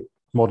stochastic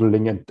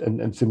modeling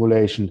and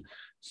simulation.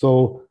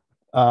 So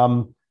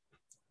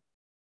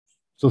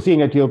seeing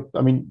that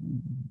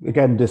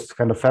again, this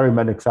kind of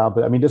ferryman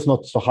example, it's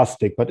not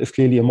stochastic, but it's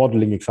clearly a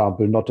modeling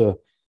example, not a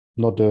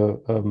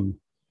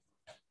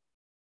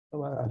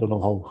I don't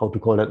know how to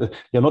call it.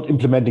 You're not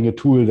implementing a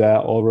tool there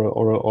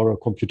or a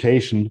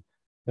computation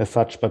as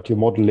such, but you're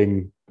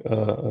modeling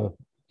a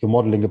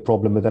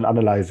problem and then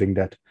analyzing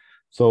that.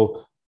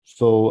 So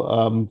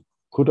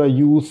could I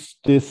use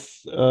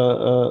this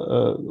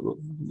or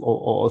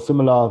a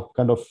similar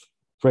kind of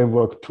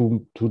framework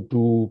to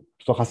do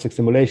stochastic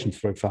simulations,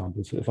 for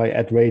example? So if I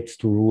add weights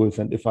to rules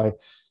and if I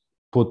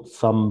put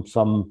some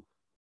sort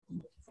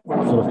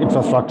of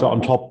infrastructure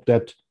on top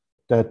that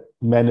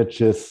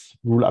manages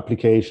rule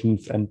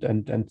applications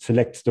and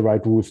selects the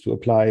right rules to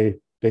apply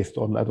based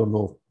on, I don't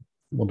know,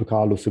 Monte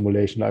Carlo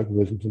simulation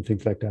algorithms and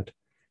things like that.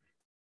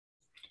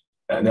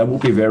 And that would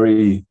be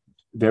very,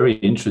 very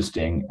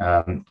interesting.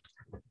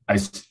 I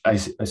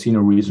see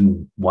no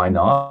reason why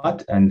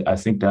not. And I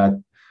think that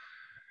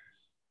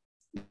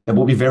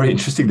will be very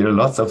interesting. There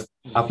are lots of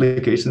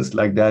applications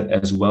like that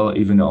as well,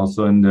 even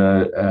also in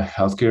the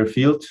healthcare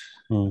field.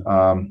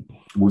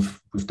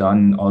 We've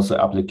done also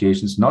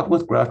applications, not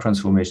with graph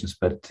transformations,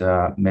 but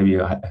maybe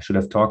I should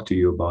have talked to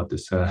you about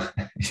this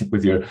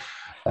with your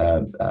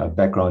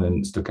background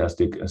in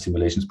stochastic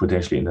simulations,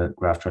 potentially in the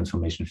graph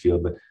transformation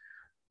field. But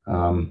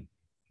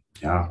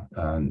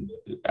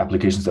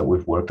applications that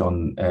we've worked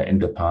on in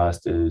the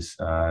past is,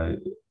 for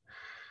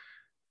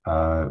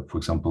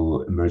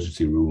example,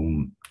 emergency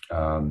room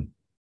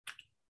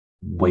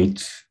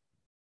wait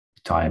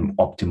time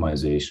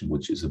optimization,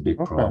 which is a big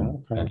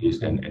problem, at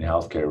least in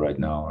healthcare right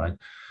now, right?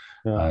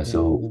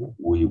 So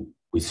we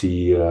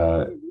see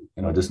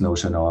this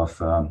notion of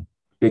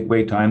big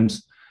wait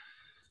times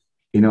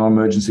in our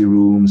emergency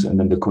rooms, and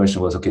then the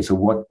question was, okay, so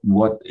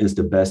what is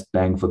the best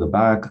bang for the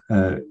buck?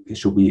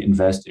 Should we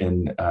invest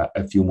in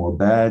a few more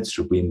beds?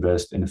 Should we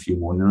invest in a few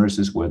more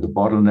nurses? Where are the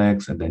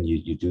bottlenecks? And then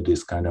you do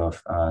this kind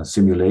of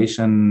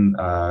simulation,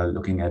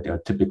 looking at your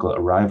typical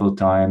arrival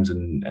times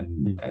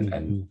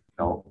and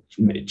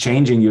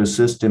changing your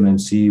system and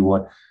see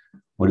what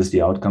is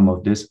the outcome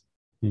of this.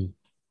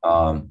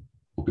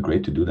 Would be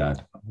great to do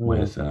that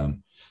with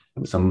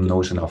some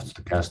notion of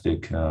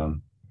stochastic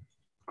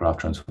graph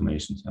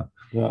transformations.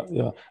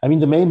 Yeah. I mean,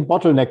 the main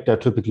bottleneck there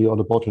typically, or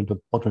the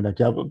bottleneck,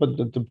 yeah, but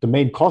the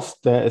main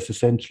cost there is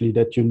essentially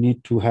that you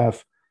need to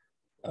have,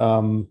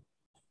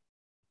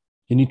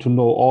 you need to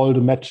know all the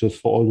matches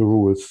for all the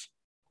rules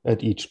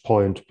at each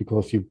point,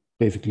 because you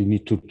basically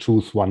need to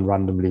choose one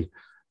randomly.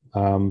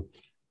 But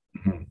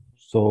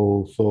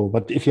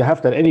if you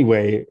have that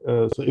anyway,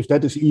 so if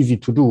that is easy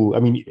to do, I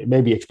mean, it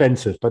may be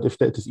expensive, but if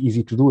that is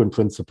easy to do in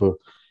principle,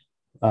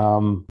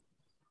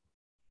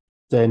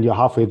 then you're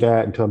halfway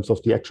there in terms of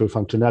the actual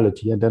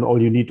functionality. And then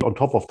all you need on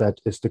top of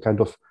that is the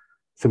kind of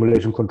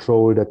simulation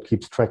control that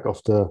keeps track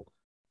of the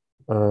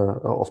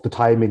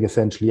timing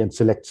essentially, and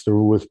selects the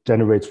rules,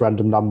 generates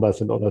random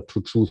numbers in order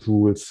to choose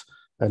rules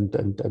and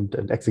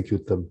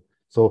execute them.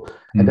 So,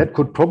 and that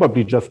could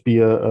probably just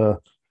be I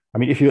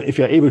mean, if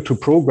you're able to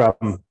program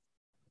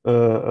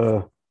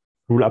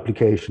rule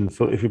applications,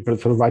 so if you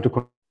sort of write a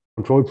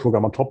control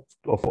program on top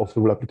of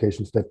the rule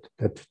applications that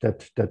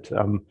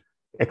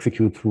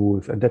executes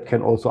rules, and that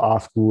can also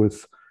ask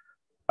rules,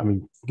 I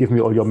mean, give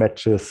me all your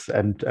matches,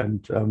 and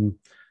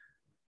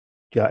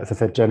yeah, as I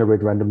said,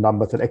 generate random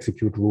numbers and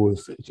execute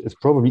rules. It's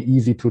probably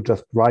easy to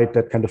just write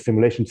that kind of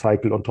simulation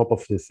cycle on top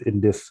of this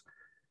in this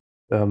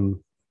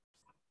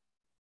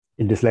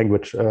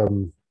language.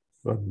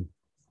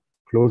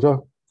 Closure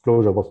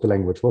was the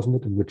language, wasn't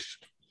it? In which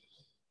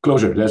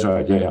Closure, that's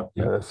right. Yeah.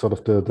 Sort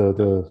of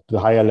the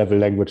higher level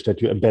language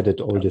that you embedded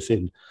all this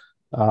in.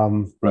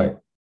 Right.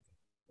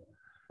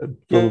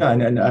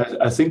 And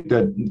I think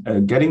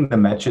that getting the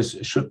matches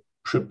should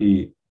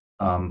be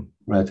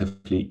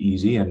relatively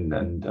easy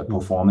and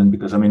performant,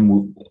 because I mean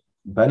we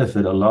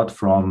benefit a lot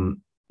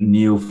from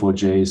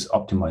Neo4j's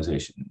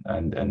optimization,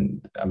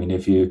 and I mean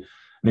it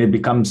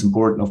becomes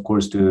important, of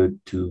course, to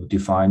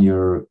define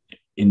your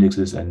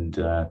indexes and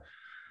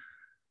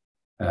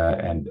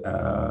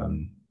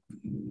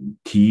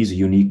keys,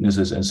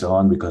 uniquenesses, and so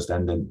on, because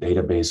then the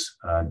database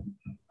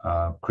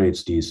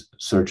creates these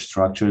search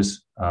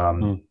structures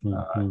to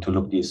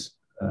look these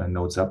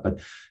nodes up. But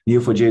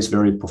Neo4j is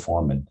very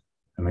performant.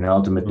 I mean,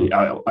 ultimately,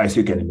 as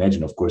you can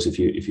imagine, of course, if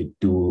you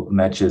do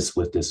matches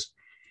with this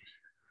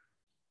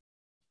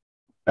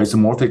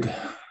isomorphism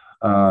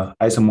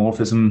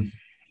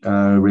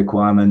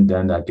requirement,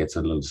 then that gets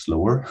a little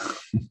slower.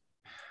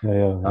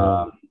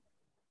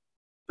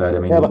 But I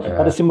mean,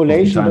 but the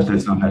simulation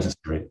that's not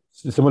necessary.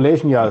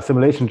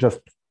 Simulation just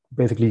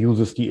basically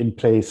uses the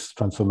in-place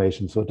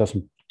transformation, so it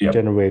doesn't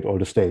generate all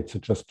the states.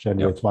 It just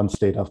generates one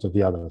state after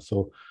the other.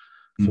 So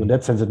in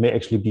that sense, it may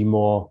actually be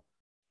more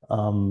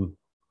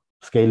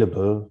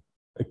scalable,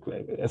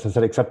 as I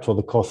said, except for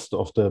the cost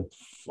of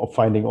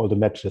finding all the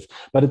matches.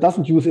 But it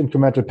doesn't use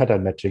incremental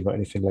pattern matching or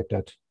anything like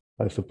that,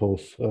 I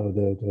suppose,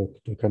 the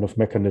kind of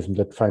mechanism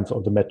that finds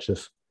all the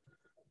matches.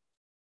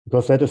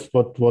 Because that is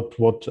what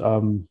I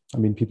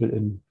mean, people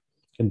in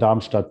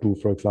Darmstadt do,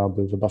 for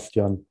example.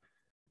 Sebastian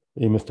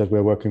Emes, that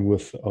we're working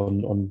with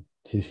on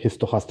his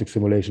stochastic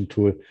simulation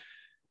tool,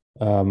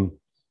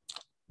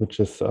 which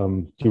is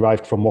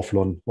derived from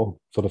Mouflon, or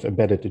sort of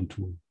embedded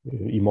into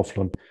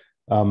eMouflon.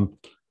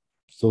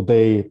 So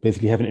they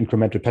basically have an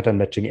incremental pattern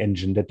matching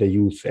engine that they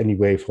use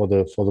anyway for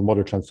the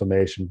model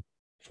transformation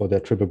for their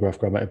triple graph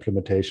grammar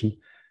implementation,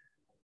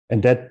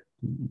 and that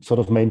sort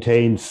of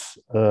maintains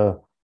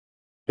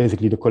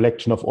basically the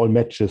collection of all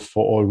matches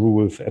for all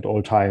rules at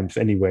all times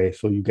anyway.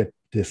 So you get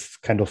this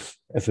kind of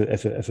as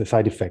a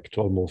side effect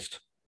almost,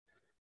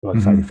 not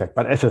a side effect,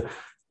 but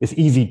it's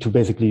easy to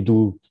basically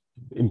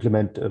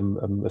implement a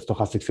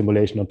stochastic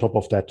simulation on top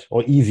of that,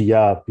 or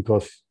easier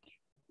because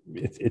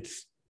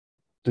it's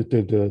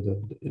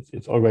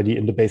already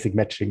in the basic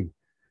matching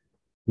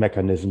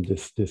mechanism.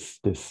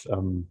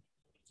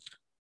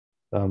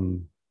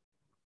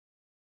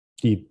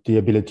 The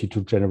ability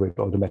to generate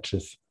all the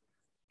matches.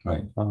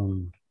 Right.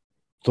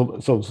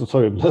 So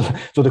sorry.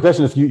 So the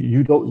question is,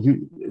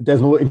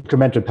 there's no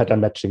incremental pattern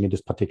matching in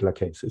this particular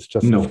case. It's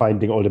just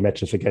finding all the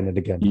matches again and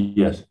again.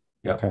 Yes.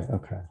 Yeah. Okay.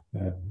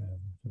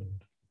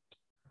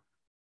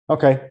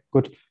 Okay.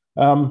 Good.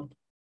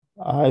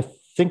 I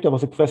think there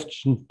was a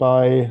question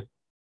by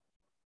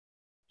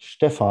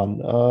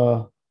Stefan.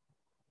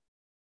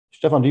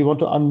 Stefan, do you want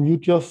to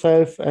unmute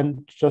yourself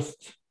and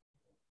just?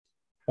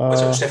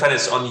 So Stefan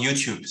is on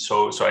YouTube,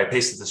 so I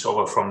pasted this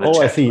over from the chat.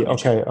 Oh, I see.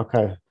 Okay.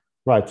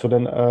 Right. So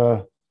then,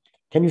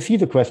 can you see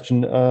the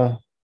question? Okay,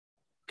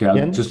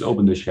 I'll just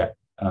open the chat.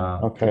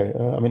 Okay.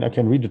 I mean, I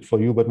can read it for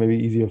you, but maybe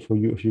easier for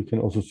you if you can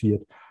also see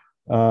it.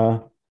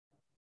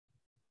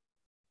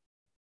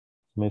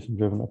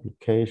 Mason-driven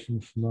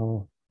applications.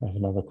 No, I have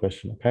another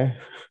question. Okay.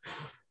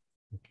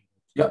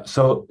 Yeah.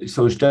 So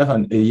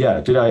Stefan,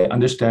 did I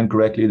understand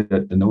correctly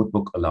that the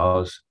notebook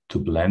allows to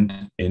blend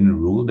in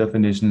rule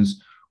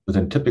definitions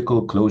within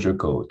typical closure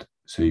code?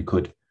 So you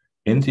could,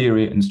 in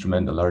theory,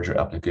 instrument a larger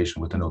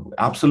application with a notebook.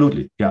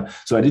 Absolutely. Yeah.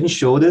 So I didn't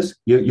show this.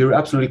 You're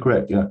absolutely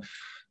correct. Yeah.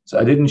 So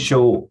I didn't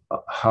show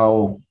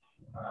how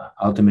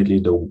ultimately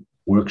the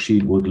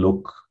worksheet would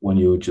look when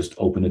you just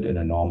open it in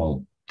a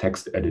normal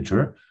text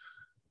editor.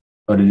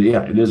 But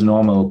it is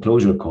normal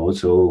closure code.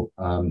 So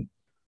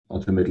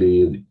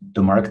ultimately,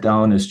 the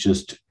markdown is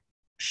just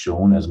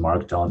shown as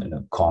markdown in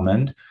a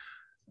comment,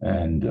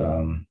 and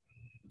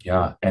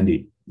and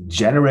the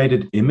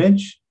generated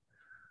image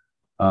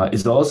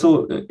is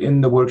also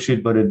in the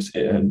worksheet, but it's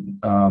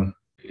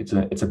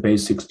a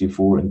base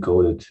 64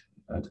 encoded.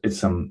 It's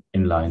some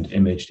inlined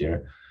image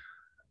there,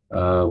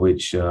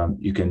 which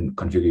you can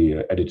configure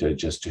your editor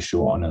just to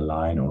show on a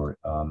line, or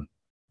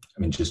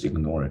just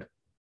ignore it.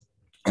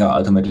 Yeah,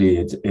 ultimately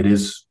it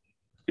is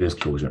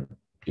closure.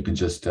 You can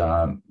just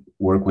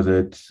work with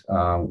it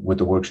with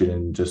the worksheet,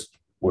 and just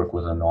work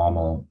with a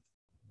normal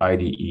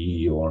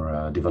IDE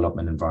or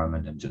development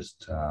environment, and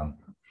just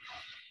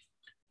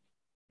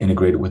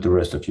integrate it with the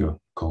rest of your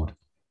code.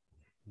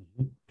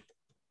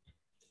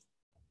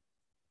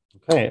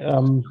 Okay.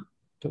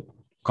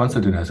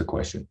 Konstantin has a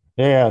question.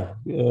 Yeah.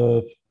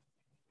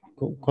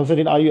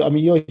 Konstantin,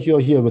 you're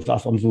here with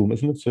us on Zoom,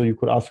 isn't it? So you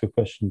could ask a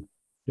question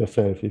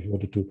yourself if you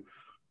wanted to.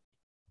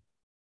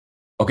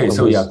 Okay,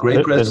 so yeah,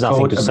 GRAPEpress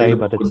code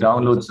available to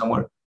download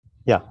somewhere.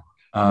 Yeah.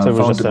 So it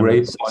was just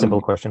a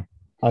simple question.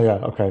 Oh yeah,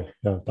 okay,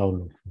 yeah,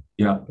 download.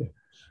 Yeah.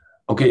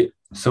 Okay,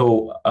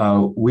 so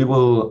we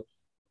will.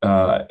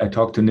 I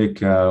talked to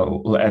Nick.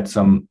 We'll add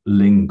some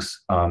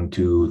links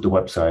to the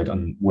website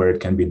on where it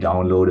can be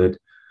downloaded.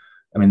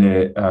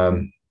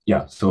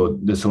 So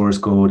the source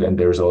code, and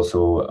there's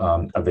also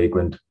a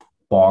Vagrant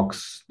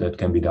box that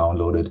can be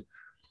downloaded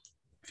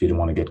if you don't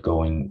want to get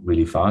going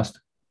really fast.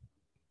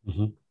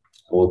 Mm-hmm.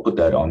 We'll put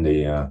that on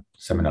the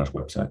seminar's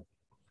website.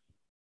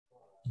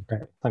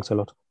 Okay, thanks a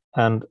lot.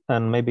 And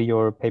maybe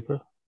your paper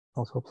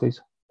also,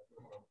 please.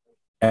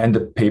 And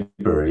the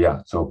paper,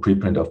 yeah. So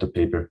preprint of the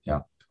paper,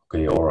 yeah.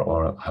 Okay,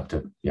 or have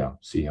to,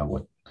 see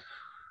what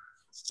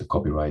the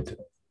copyright,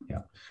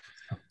 yeah.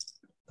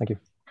 Thank you.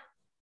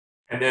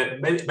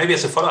 And maybe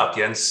as a follow-up,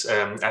 Jens,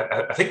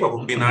 I think what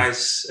would be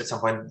nice at some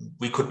point,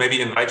 we could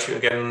maybe invite you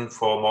again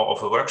for more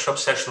of a workshop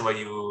session where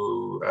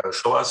you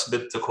show us a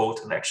bit the code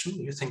in action.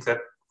 Do you think that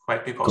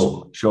might be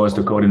possible? Cool. Show us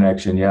the code in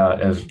action, yeah.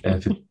 If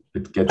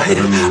it gets a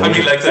little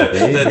late, like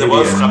the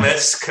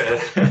Wolfram-esque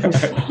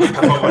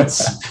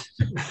performance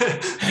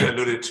you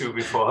alluded to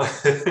before.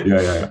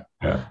 Yeah.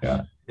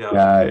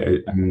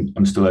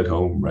 I'm still at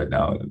home right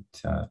now.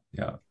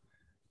 Yeah.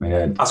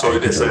 So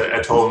it is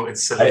at home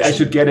installation. I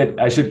should get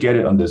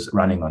it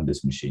running on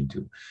this machine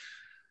too.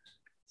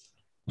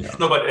 Yeah.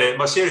 No, but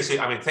more seriously,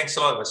 thanks a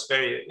lot. It was a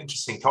very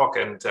interesting talk,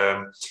 and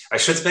I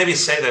should maybe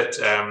say that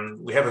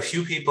we have a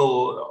few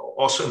people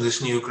also in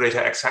this new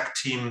GReTA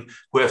Exact team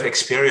who have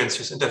experience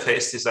with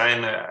interface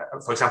design.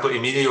 For example,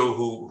 Emilio,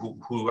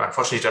 who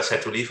unfortunately just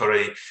had to leave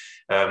already.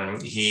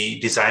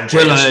 He designed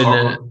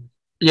JS.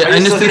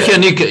 I'm still here,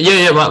 Nick.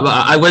 Well,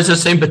 I was the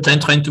same, but I'm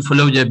trying to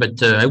follow you.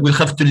 But I will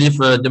have to leave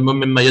the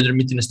moment my other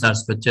meeting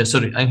starts. But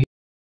sorry, I'm here.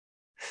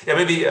 Yeah,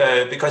 maybe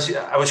because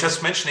I was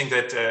just mentioning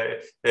that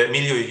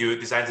Emilio, you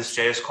designed this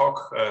JS Cog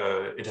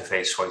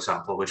interface, for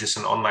example, which is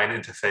an online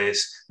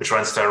interface which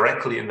runs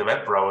directly in the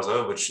web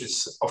browser, which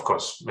is, of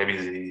course,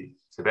 maybe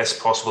the best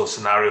possible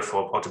scenario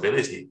for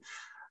portability.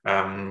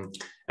 And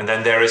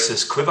then there is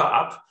this Quiver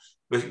app,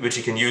 which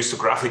you can use to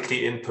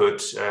graphically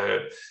input,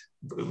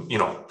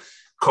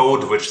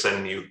 code, which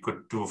then you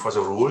could do for the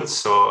rules.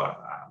 So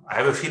I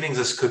have a feeling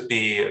this could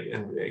be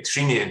an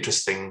extremely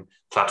interesting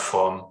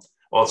platform,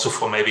 also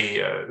for maybe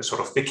a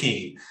sort of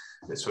wiki,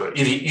 sort of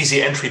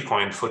easy entry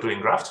point for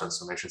doing graph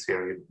transformation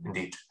theory,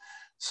 indeed.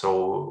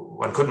 So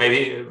one could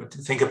maybe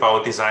think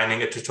about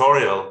designing a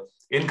tutorial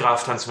in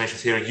graph transformation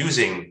theory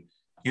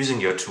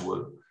using your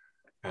tool.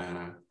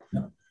 I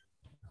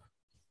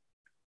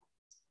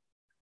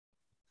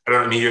don't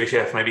know, Emilio, if you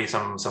have maybe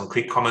some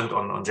quick comment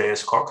on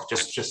JS Cog,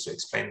 just to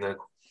explain the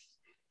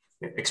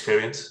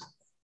experience.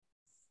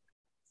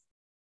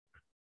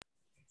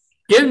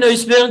 Yeah, no,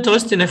 it's very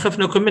interesting. I have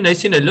no comment. I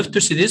think I love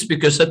to see this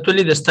because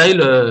actually the style,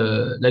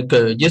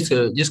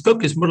 JS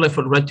Cog is more like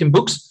for writing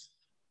books.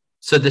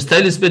 So the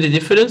style is very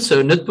different.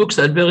 So notebooks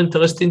are very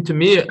interesting to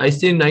me. I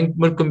think I'm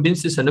more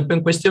convinced it's an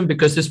open question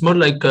because it's more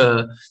like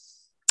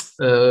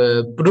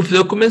proof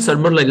documents are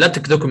more like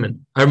LaTeX document,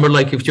 are more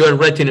like if you are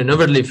writing an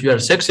overlay, if you are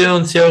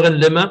section, theorem,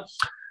 lemma.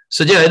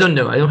 So yeah, I don't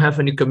know. I don't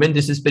have any comment.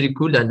 This is very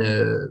cool. And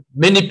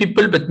many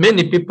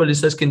people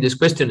is asking this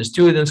question.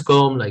 Students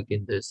come like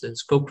in the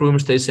scope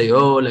rooms, they say,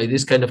 oh, like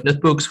this kind of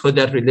notebooks, how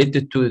they're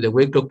related to the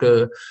way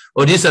or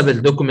Isabel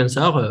documents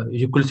are.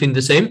 You could think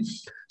the same.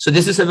 So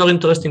this is a very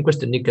interesting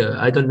question, Nick.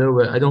 I don't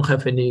know. I don't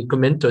have any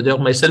comment. Or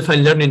myself,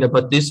 I'm learning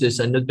about this.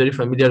 I'm not very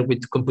familiar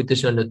with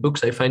computational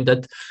notebooks. I find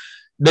that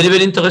very,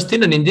 very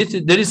interesting. And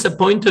indeed, there is a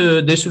point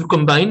they should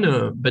combine,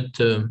 but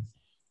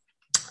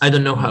I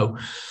don't know how.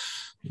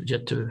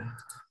 Yet and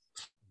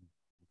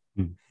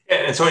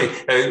sorry,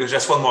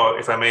 just one more,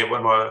 if I may,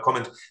 one more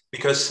comment,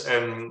 because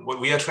what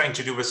we are trying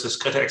to do with this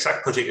GReTA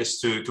Exact project is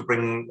to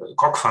bring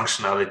Cog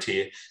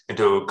functionality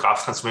into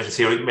graph transformation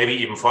theory, maybe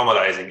even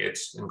formalizing it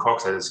in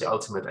Cog. That is the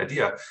ultimate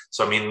idea.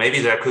 So,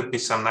 maybe there could be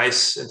some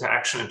nice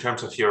interaction in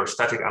terms of your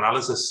static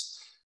analysis.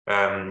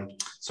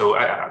 So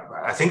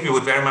I think we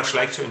would very much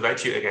like to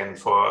invite you again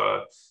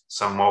for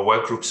some more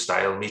workgroup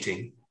style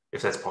meeting,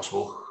 if that's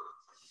possible.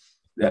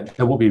 that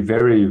will be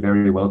very,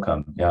 very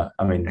welcome. Yeah,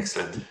 I mean,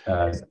 excellent.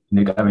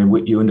 Nick, I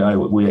mean, you and I,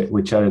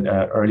 we chatted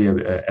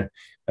earlier.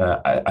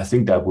 I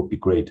think that would be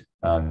great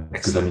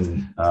because I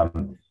mean,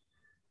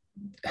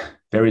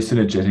 very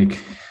synergetic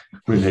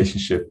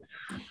relationship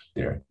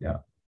there. Yeah.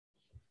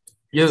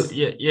 Yeah.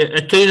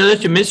 Actually, now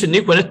that you mentioned,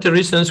 Nick, one of the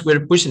reasons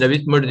we're pushing a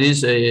bit more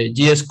this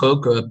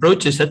GS-Coq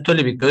approach is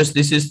actually because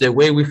this is the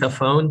way we have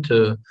found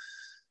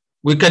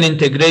we can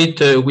integrate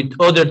with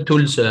other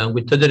tools,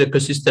 with other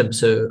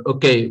ecosystems.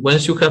 Okay,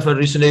 once you have a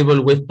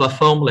reasonable web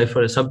platform, like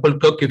for example,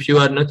 Coq, if you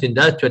are not in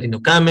that, you're in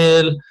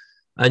OCaml,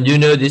 and you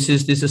know this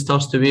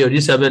starts to be, or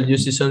Isabel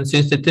uses some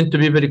things, they tend to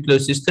be very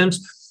close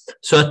systems.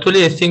 So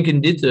actually, I think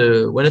indeed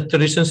one of the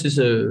reasons is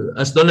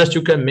as long as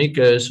you can make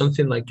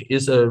something like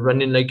is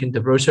running like in the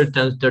browser,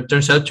 there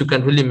turns out you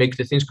can really make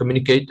the things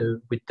communicate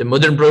with the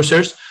modern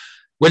browsers.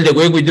 Well, the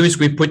way we do is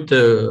we put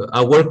a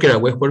web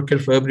worker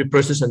for every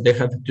process, and they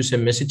have to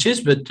send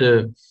messages. But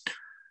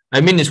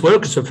I mean, it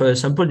works. So, for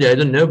example, I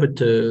don't know,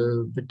 but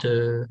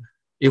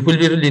it will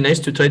be really nice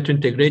to try to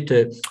integrate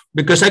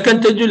because I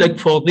can tell you, like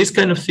for this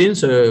kind of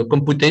things,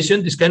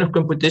 computation, this kind of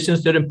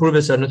computations, their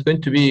improvements are not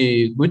going to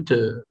be good.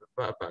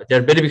 They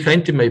are very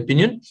behind, in my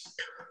opinion.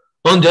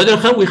 On the other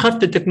hand, we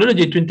have the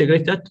technology to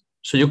integrate that,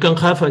 so you can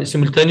have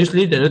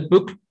simultaneously the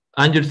notebook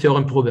and your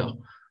theorem prover.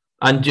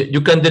 And you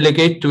can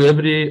delegate to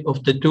every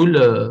of the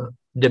tool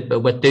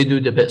what they do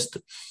the best.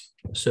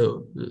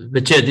 So,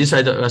 but yeah, this,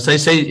 as I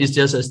say, is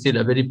just still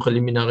a very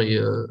preliminary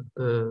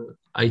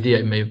idea,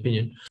 in my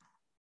opinion.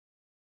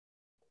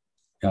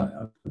 Yeah,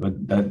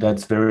 but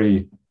that's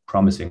very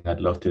promising. I'd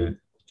love to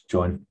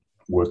join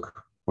work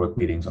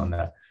meetings on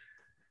that.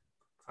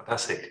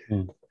 Fantastic.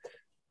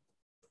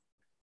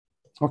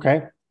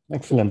 Okay,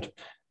 excellent.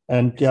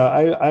 And yeah,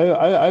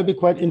 I'll be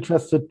quite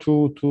interested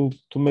to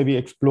maybe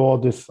explore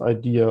this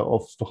idea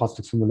of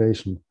stochastic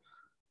simulation.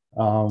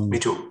 Me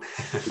too.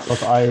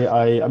 Because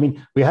I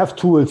mean, we have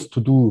tools to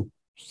do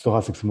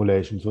stochastic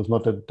simulation, so it's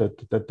not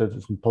that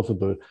isn't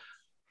possible.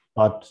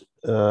 But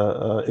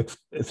it's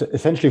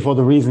essentially for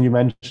the reason you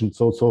mentioned.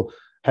 So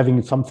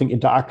having something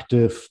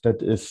interactive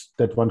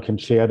that one can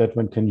share, that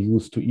one can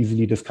use to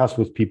easily discuss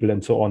with people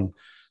and so on,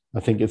 I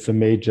think it's a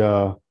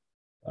major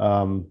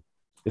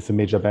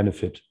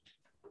benefit.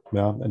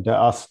 Yeah, and there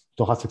are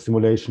stochastic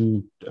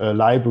simulation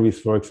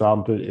libraries, for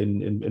example,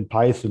 in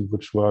Python,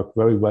 which work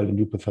very well in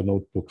Jupyter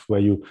notebooks,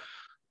 where you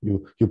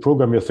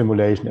program your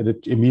simulation and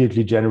it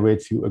immediately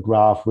generates you a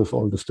graph with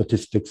all the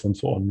statistics and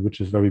so on,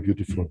 which is very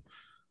beautiful.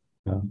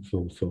 Yeah,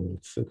 so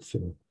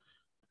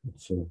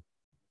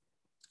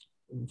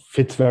it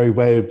fits very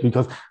well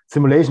because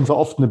simulations are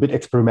often a bit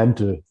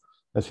experimental,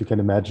 as you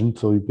can imagine.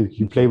 So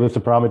you play with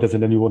the parameters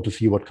and then you want to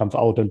see what comes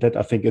out, and that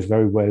I think is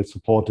very well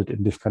supported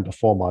in this kind of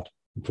format.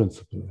 In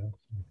principle.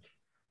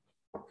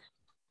 Yeah.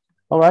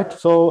 All right.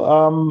 So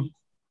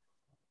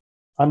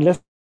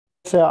unless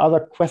there are other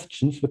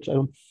questions, which I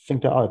don't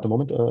think there are at the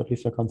moment, at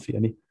least I can't see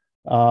any,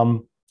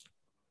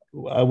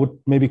 I would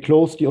maybe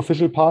close the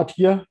official part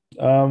here.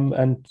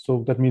 And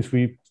so that means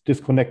we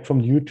disconnect from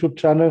the YouTube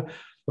channel.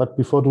 But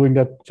before doing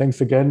that, thanks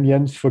again,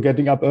 Jens, for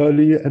getting up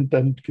early and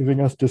then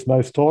giving us this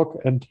nice talk.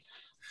 And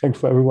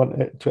thanks to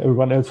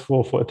everyone else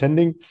for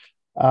attending.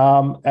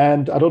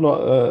 And I don't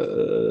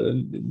know,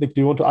 Nick,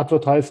 do you want to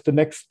advertise the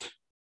next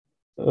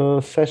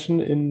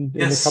session in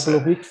a couple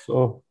of weeks?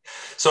 Or?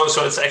 So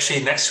it's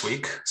actually next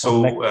week.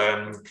 So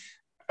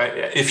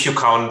if you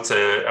count,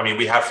 I mean,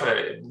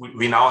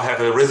 we now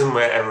have a rhythm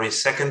where every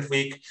second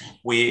week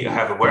we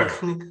have a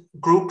working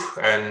group,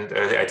 and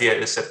the idea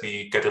is that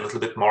we get a little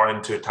bit more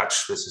into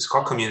touch with this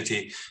core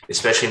community.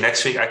 Especially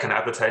next week, I can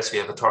advertise. We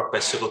have a talk by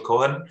Cyril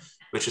Cohen,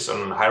 which is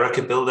on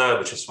hierarchy builder,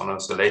 which is one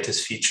of the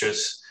latest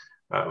features.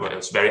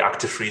 It's very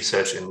active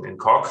research in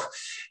Cork.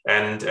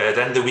 And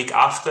then the week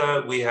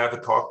after, we have a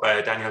talk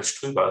by Daniel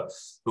Strüber,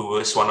 who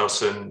is one of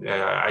the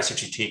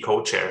ICGT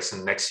co-chairs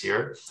in next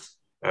year,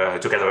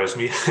 together with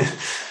me.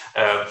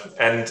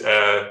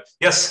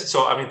 Yes,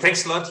 so I mean,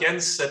 thanks a lot,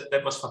 Jens.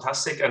 That was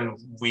fantastic. And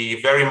we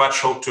very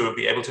much hope to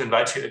be able to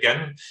invite you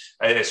again.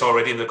 I saw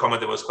already in the comment,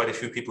 there was quite a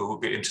few people who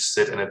would be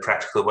interested in a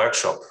practical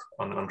workshop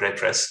on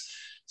GRapepress.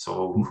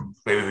 So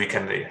maybe we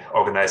can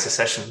organize a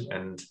session.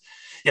 And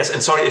yes,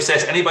 and sorry if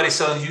there's anybody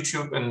still on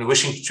YouTube and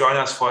wishing to join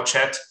us for a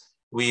chat.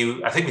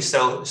 I think we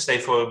still stay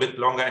for a bit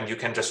longer, and you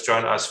can just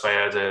join us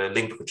via the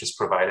link which is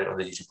provided on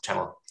the YouTube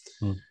channel.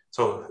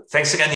 So thanks again.